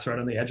grass right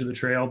on the edge of the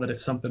trail that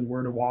if something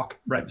were to walk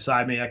right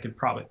beside me, I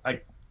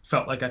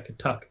felt like I could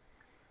tuck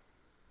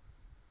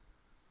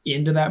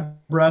into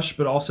that brush,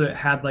 but also it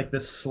had like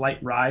this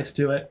slight rise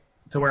to it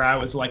to where I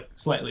was like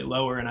slightly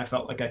lower, and I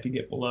felt like I could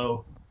get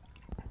below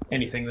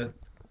anything that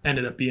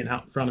ended up being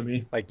out in front of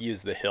me. Like,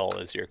 use the hill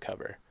as your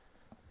cover.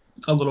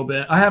 A little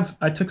bit.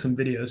 I took some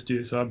videos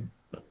too, so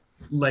I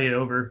lay it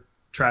over,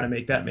 try to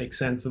make that make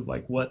sense of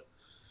like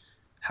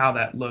how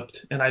that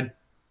looked. And I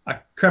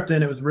crept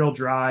in. It was real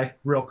dry,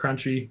 real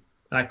crunchy,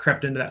 and I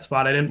crept into that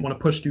spot. I didn't want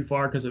to push too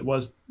far because it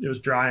was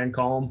dry and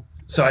calm.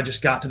 So I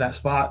just got to that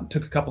spot,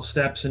 took a couple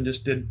steps, and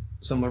just did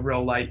some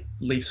real light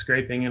leaf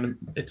scraping. And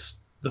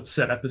the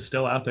setup is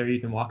still out there. You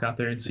can walk out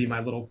there and see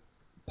my little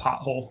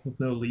pothole with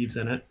no leaves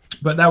in it.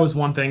 But that was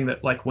one thing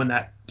that, like, when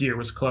that deer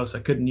was close, I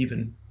couldn't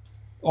even,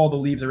 all the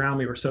leaves around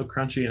me were so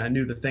crunchy, and I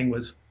knew the thing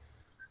was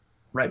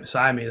right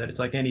beside me, that it's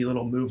like any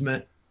little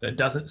movement that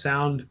doesn't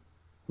sound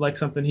like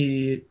something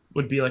he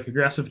would be like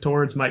aggressive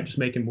towards might just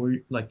make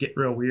him like get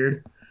real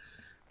weird.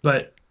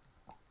 But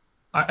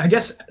I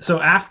guess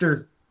so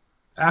after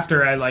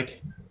I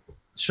like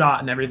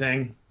shot and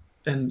everything,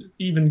 and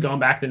even going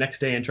back the next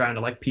day and trying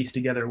to like piece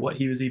together what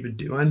he was even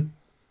doing,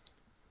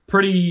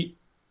 pretty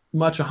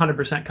much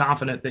 100%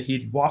 confident that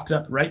he'd walked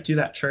up right to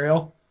that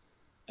trail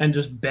and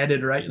just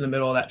bedded right in the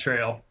middle of that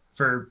trail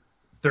for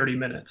 30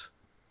 minutes.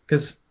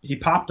 Because he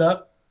popped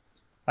up,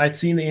 I'd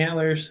seen the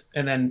antlers,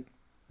 and then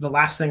the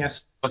last thing I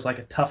saw was like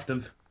a tuft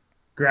of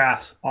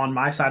grass on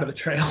my side of the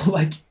trail,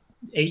 like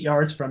 8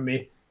 yards from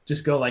me,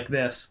 just go like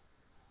this,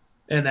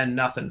 and then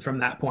nothing from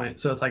that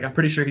point. So it's like, I'm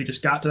pretty sure he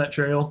just got to that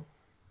trail,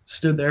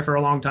 stood there for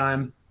a long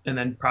time, and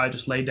then probably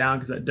just laid down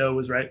because that doe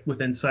was right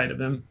within sight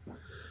of him.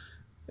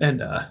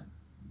 And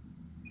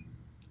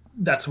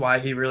that's why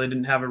he really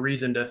didn't have a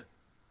reason to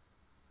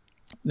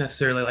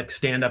necessarily like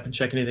stand up and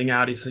check anything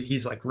out.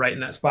 He's like right in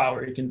that spot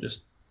where he can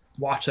just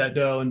watch that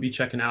doe and be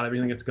checking out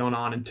everything that's going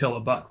on until a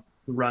buck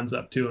runs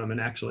up to him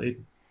and actually,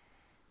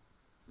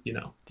 you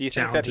know. Do you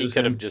think that he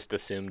could have just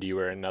assumed you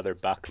were another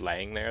buck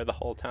laying there the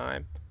whole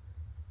time?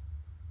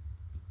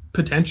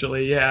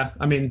 Potentially, yeah.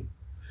 I mean,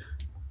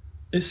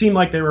 it seemed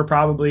like there were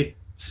probably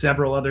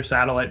several other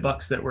satellite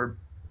bucks that were,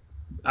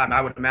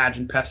 I would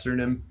imagine, pestering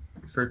him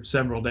for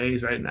several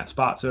days right in that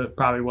spot. So it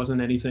probably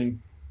wasn't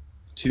anything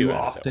too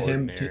off to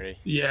him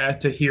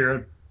to hear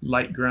a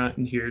light grunt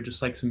and hear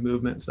just like some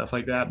movement and stuff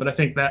like that. But I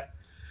think that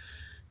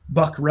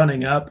buck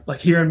running up, like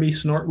hearing me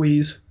snort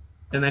wheeze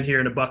and then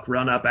hearing a buck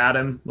run up at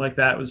him like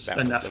that was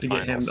enough to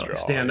get him to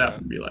stand up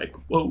and be like,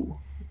 whoa.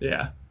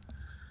 Yeah.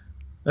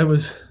 It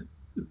was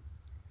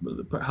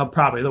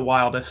probably the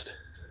wildest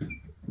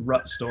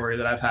rut story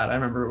that I've had. I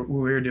remember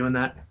when we were doing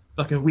that,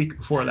 like a week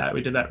before that,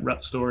 we did that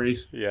Rut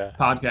Stories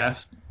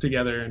podcast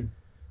together, and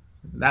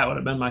that would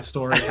have been my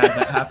story had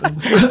that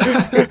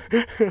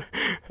happened.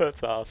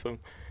 That's awesome.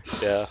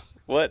 Yeah.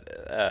 What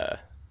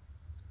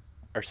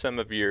are some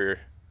of your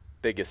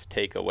biggest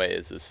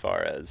takeaways as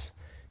far as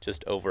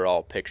just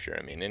overall picture?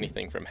 I mean,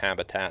 anything from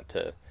habitat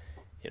to,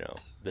 you know,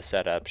 the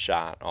setup,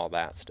 shot, all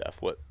that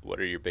stuff. What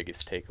are your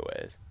biggest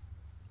takeaways?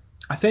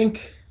 I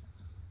think,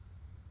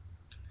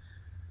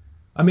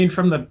 I mean,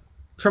 from the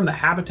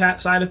habitat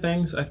side of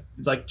things, I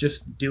like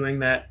just doing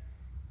that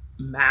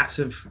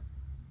massive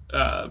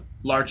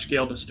large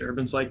scale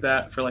disturbance like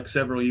that for like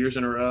several years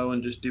in a row,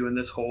 and just doing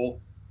this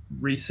whole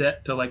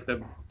reset to like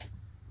the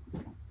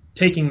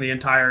taking the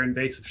entire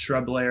invasive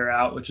shrub layer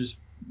out, which is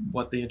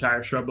what the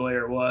entire shrub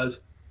layer was,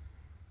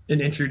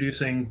 and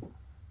introducing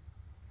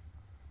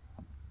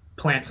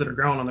plants that are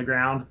growing on the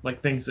ground,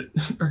 like things that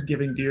are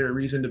giving deer a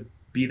reason to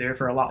be there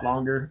for a lot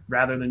longer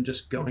rather than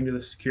just going to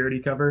the security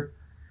cover.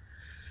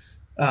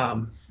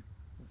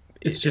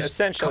 It's just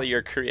essentially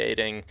you're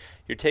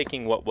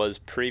taking what was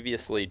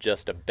previously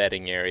just a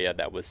bedding area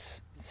that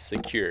was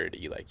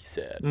security, like you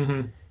said.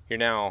 Mm-hmm. You're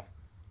now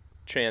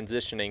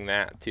transitioning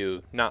that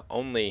to not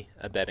only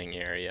a bedding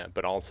area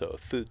but also a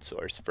food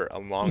source for a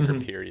longer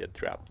period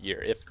throughout the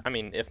year.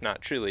 If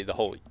not truly the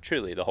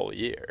whole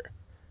year.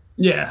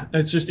 Yeah,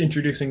 it's just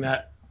introducing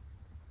that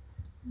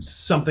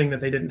something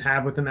that they didn't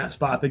have within that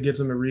spot that gives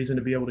them a reason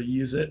to be able to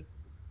use it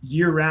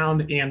year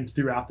round and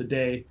throughout the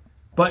day,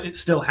 but it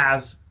still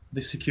has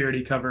the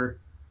security cover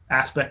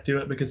aspect to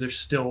it because there's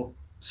still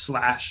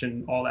slash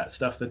and all that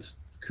stuff that's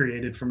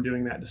created from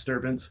doing that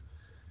disturbance.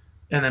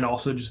 And then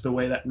also just the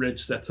way that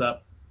ridge sets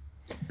up,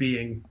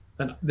 being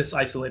this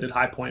isolated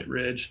high point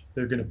ridge,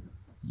 they're going to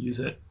use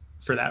it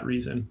for that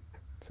reason.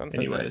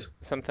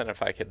 Something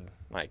if I could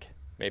like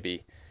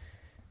maybe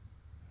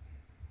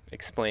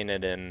explain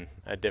it in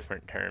a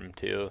different term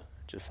too,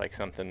 just like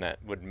something that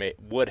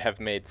would have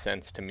made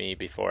sense to me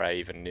before I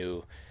even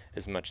knew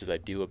as much as I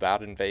do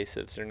about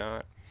invasives or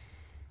not.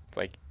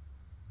 Like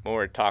when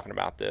we're talking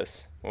about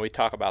this, when we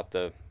talk about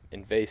the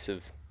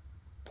invasive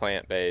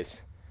plant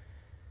base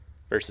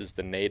versus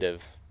the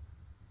native,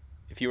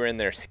 if you were in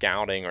there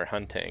scouting or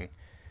hunting,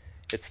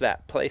 it's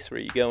that place where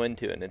you go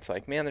into it and it's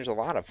like, man, there's a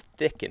lot of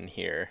thick in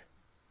here,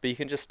 but you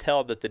can just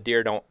tell that the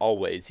deer don't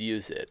always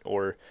use it,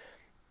 or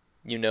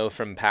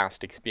from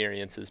past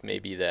experiences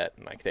maybe that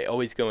like they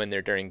always go in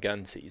there during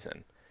gun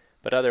season,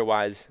 but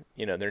otherwise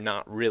they're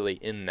not really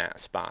in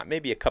that spot.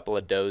 Maybe a couple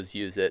of does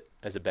use it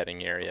as a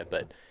bedding area,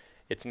 but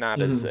it's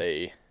not as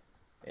a,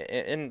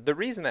 and the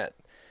reason that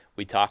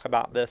we talk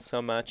about this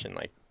so much, and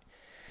like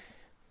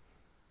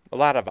a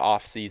lot of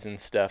off-season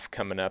stuff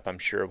coming up, I'm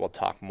sure we'll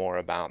talk more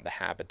about the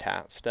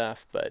habitat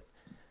stuff, but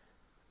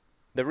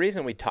the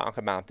reason we talk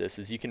about this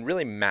is you can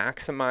really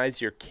maximize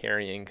your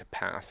carrying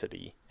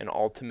capacity, and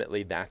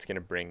ultimately that's going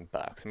to bring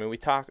bucks. I mean,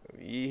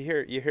 you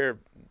hear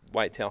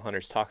whitetail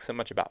hunters talk so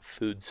much about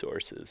food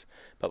sources,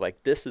 but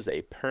like this is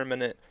a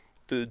permanent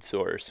food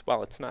source.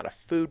 While it's not a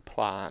food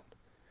plot,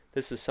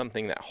 this is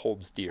something that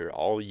holds deer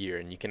all year,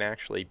 and you can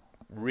actually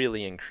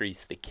really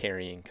increase the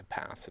carrying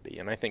capacity.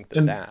 And I think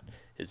that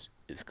is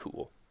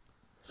cool.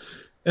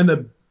 And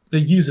the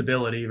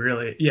usability,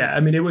 really, yeah. I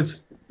mean, it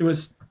was.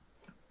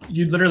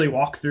 You'd literally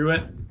walk through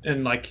it,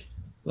 and like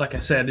I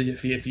said,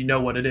 if you know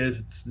what it is,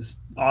 it's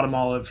this autumn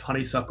olive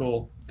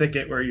honeysuckle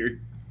thicket where you're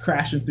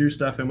crashing through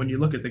stuff, and when you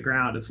look at the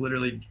ground, it's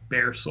literally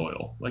bare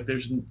soil. Like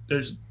there's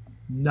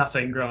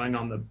nothing growing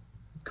on the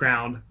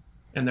ground,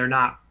 and they're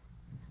not.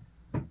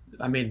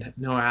 I mean,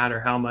 no matter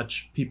how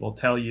much people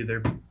tell you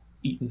they're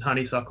eating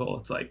honeysuckle,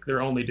 it's like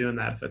they're only doing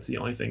that if that's the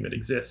only thing that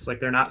exists. Like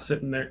they're not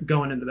sitting there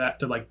going into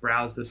that to like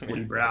browse this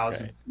woody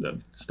browse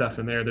of stuff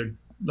in there. They're,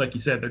 like you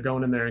said, they're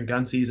going in there in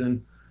gun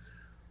season,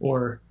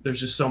 or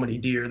there's just so many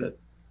deer that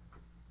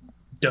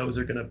does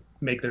are going to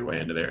make their way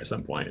into there at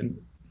some point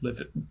and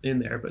live in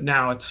there. But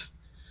now it's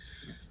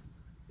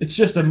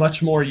just a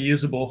much more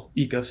usable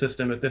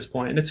ecosystem at this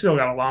point, and it's still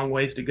got a long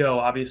ways to go.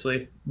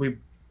 Obviously,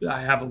 I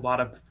have a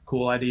lot of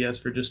cool ideas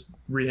for just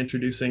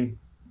reintroducing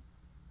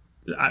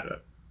a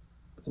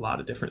lot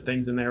of different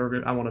things in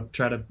there. I want to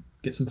try to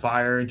get some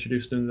fire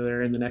introduced into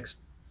there in the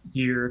next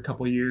year, a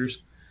couple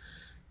years,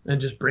 and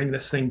just bring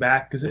this thing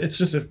back, because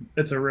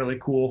it's a really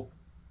cool,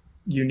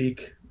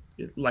 unique,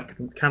 like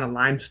kind of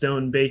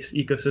limestone based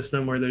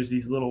ecosystem where there's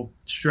these little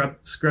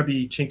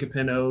scrubby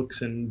chinkapin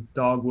oaks and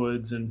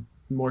dogwoods and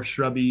more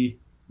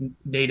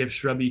native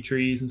shrubby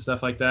trees and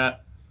stuff like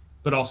that,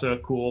 but also a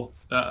cool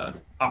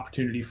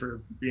opportunity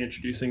for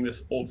reintroducing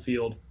this old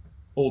field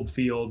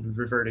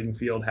reverting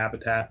field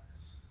habitat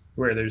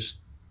where there's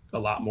a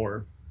lot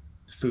more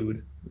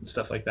food and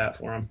stuff like that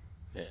for them.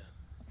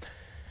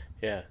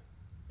 Yeah.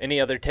 Any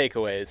other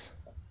takeaways?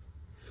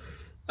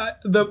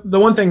 The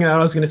one thing that I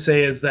was going to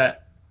say is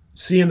that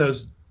seeing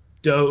those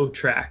doe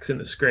tracks in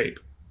the scrape,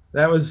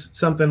 that was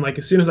something, like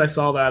as soon as I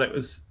saw that, it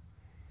was,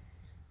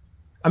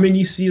 I mean,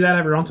 you see that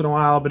every once in a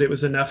while, but it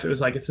was enough. It was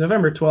like, it's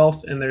November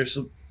 12th and there's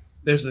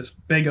this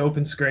big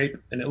open scrape,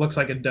 and it looks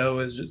like a doe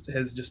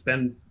has just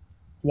been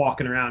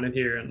walking around in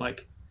here, and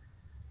like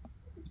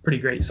pretty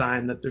great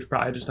sign that there's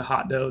probably just a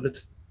hot doe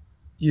that's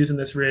using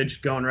this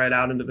ridge going right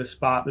out into this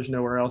spot. There's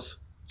nowhere else.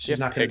 Do you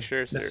have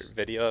pictures or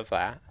video of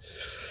that?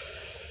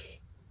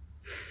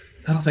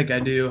 I don't think I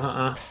do.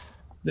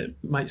 It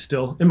might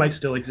still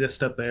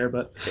exist up there,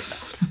 but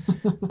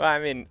well, I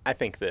mean, I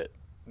think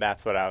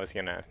that's what I was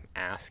gonna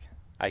ask.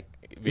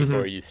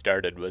 Before you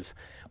started was,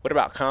 what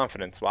about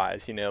confidence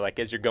wise? Like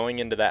as you're going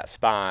into that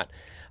spot,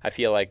 I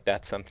feel like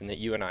that's something that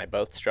you and I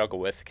both struggle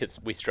with, because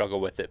we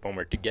struggle with it when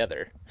we're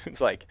together.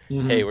 It's like,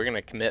 hey, we're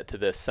gonna commit to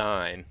this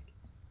sign.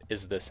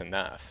 Is this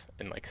enough?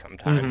 And like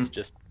sometimes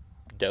just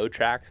doe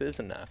tracks is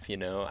enough.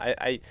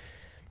 I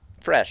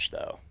fresh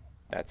though.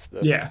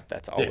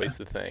 That's always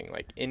the thing.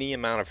 Like any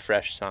amount of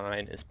fresh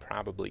sign is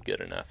probably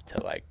good enough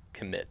to like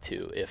commit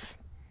to if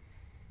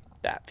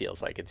that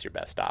feels like it's your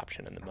best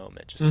option in the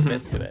moment. Just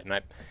commit to it. And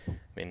I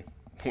mean,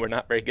 we're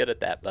not very good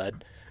at that,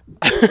 bud.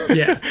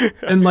 Yeah.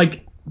 And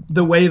like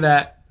the way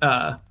that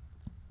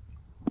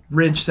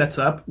Ridge sets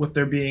up with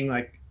there being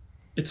like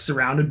it's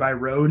surrounded by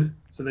road.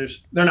 So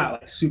they're not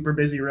like super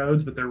busy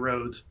roads, but they're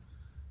roads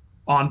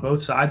on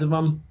both sides of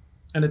them.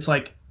 And it's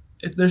like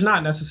there's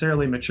not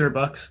necessarily mature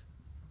bucks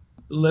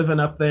living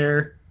up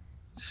there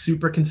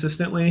super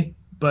consistently,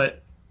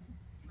 but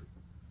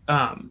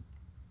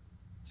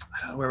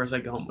where was I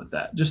going with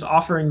that? Just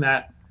offering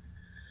that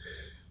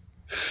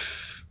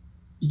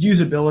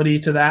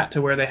usability to that,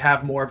 to where they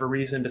have more of a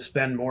reason to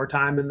spend more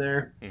time in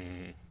there.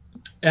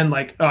 And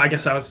like, I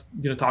guess I was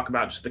going to talk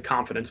about just the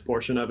confidence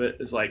portion of it.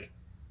 Is like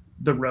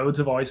the roads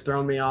have always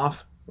thrown me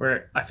off,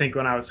 where I think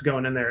when I was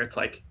going in there, it's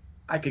like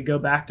I could go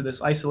back to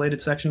this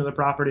isolated section of the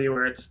property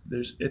where it's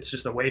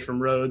just away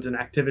from roads and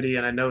activity,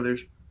 and I know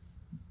there's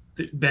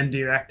been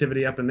deer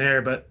activity up in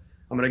there, but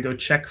I'm going to go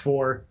check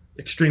for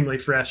extremely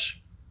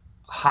fresh,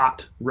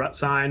 hot rut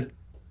sign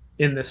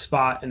in this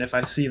spot, and if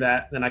I see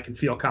that, then I can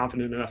feel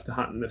confident enough to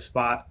hunt in this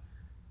spot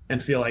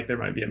and feel like there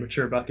might be a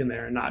mature buck in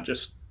there, and not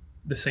just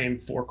the same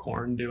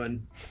forkhorn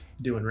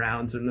doing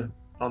rounds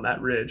on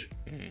that ridge.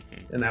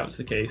 And that was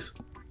the case.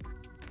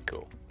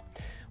 Cool.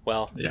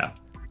 Well, yeah,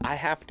 I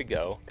have to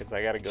go because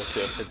I got to go to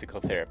a physical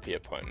therapy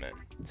appointment.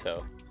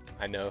 So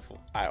I know if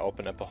I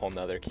open up a whole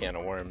nother can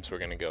of worms, we're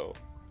gonna go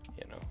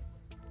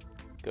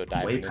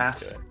diving way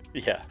past into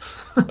it. Yeah,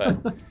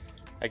 but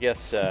I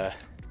guess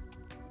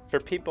for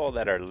people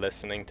that are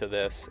listening to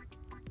this,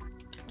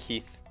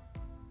 Keith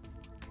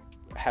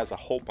has a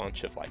whole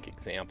bunch of like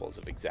examples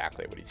of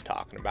exactly what he's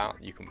talking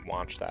about. You can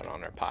watch that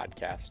on our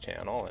podcast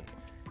channel, and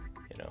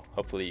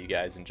hopefully you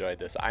guys enjoyed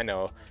this. I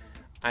know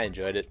I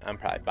enjoyed it. I'm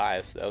probably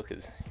biased though,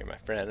 because you're my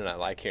friend and I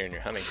like hearing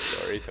your hunting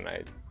stories, and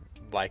I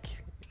like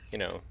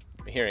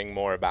hearing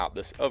more about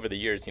this. Over the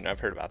years, I've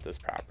heard about this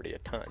property a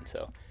ton,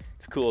 so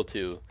it's cool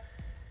to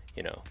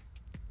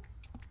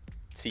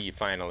see you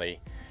finally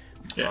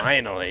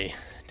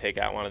take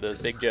out one of those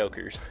big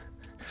jokers.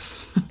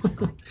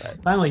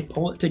 Finally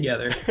pull it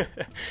together.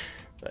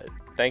 But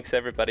thanks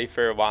everybody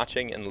for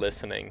watching and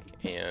listening,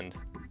 and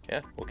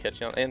yeah, we'll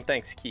catch you on. And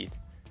thanks Keith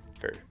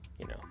for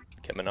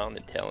coming on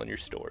and telling your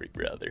story,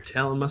 brother.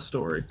 Telling my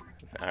story.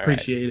 All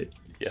Appreciate it.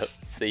 Yep.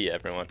 See you,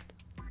 everyone.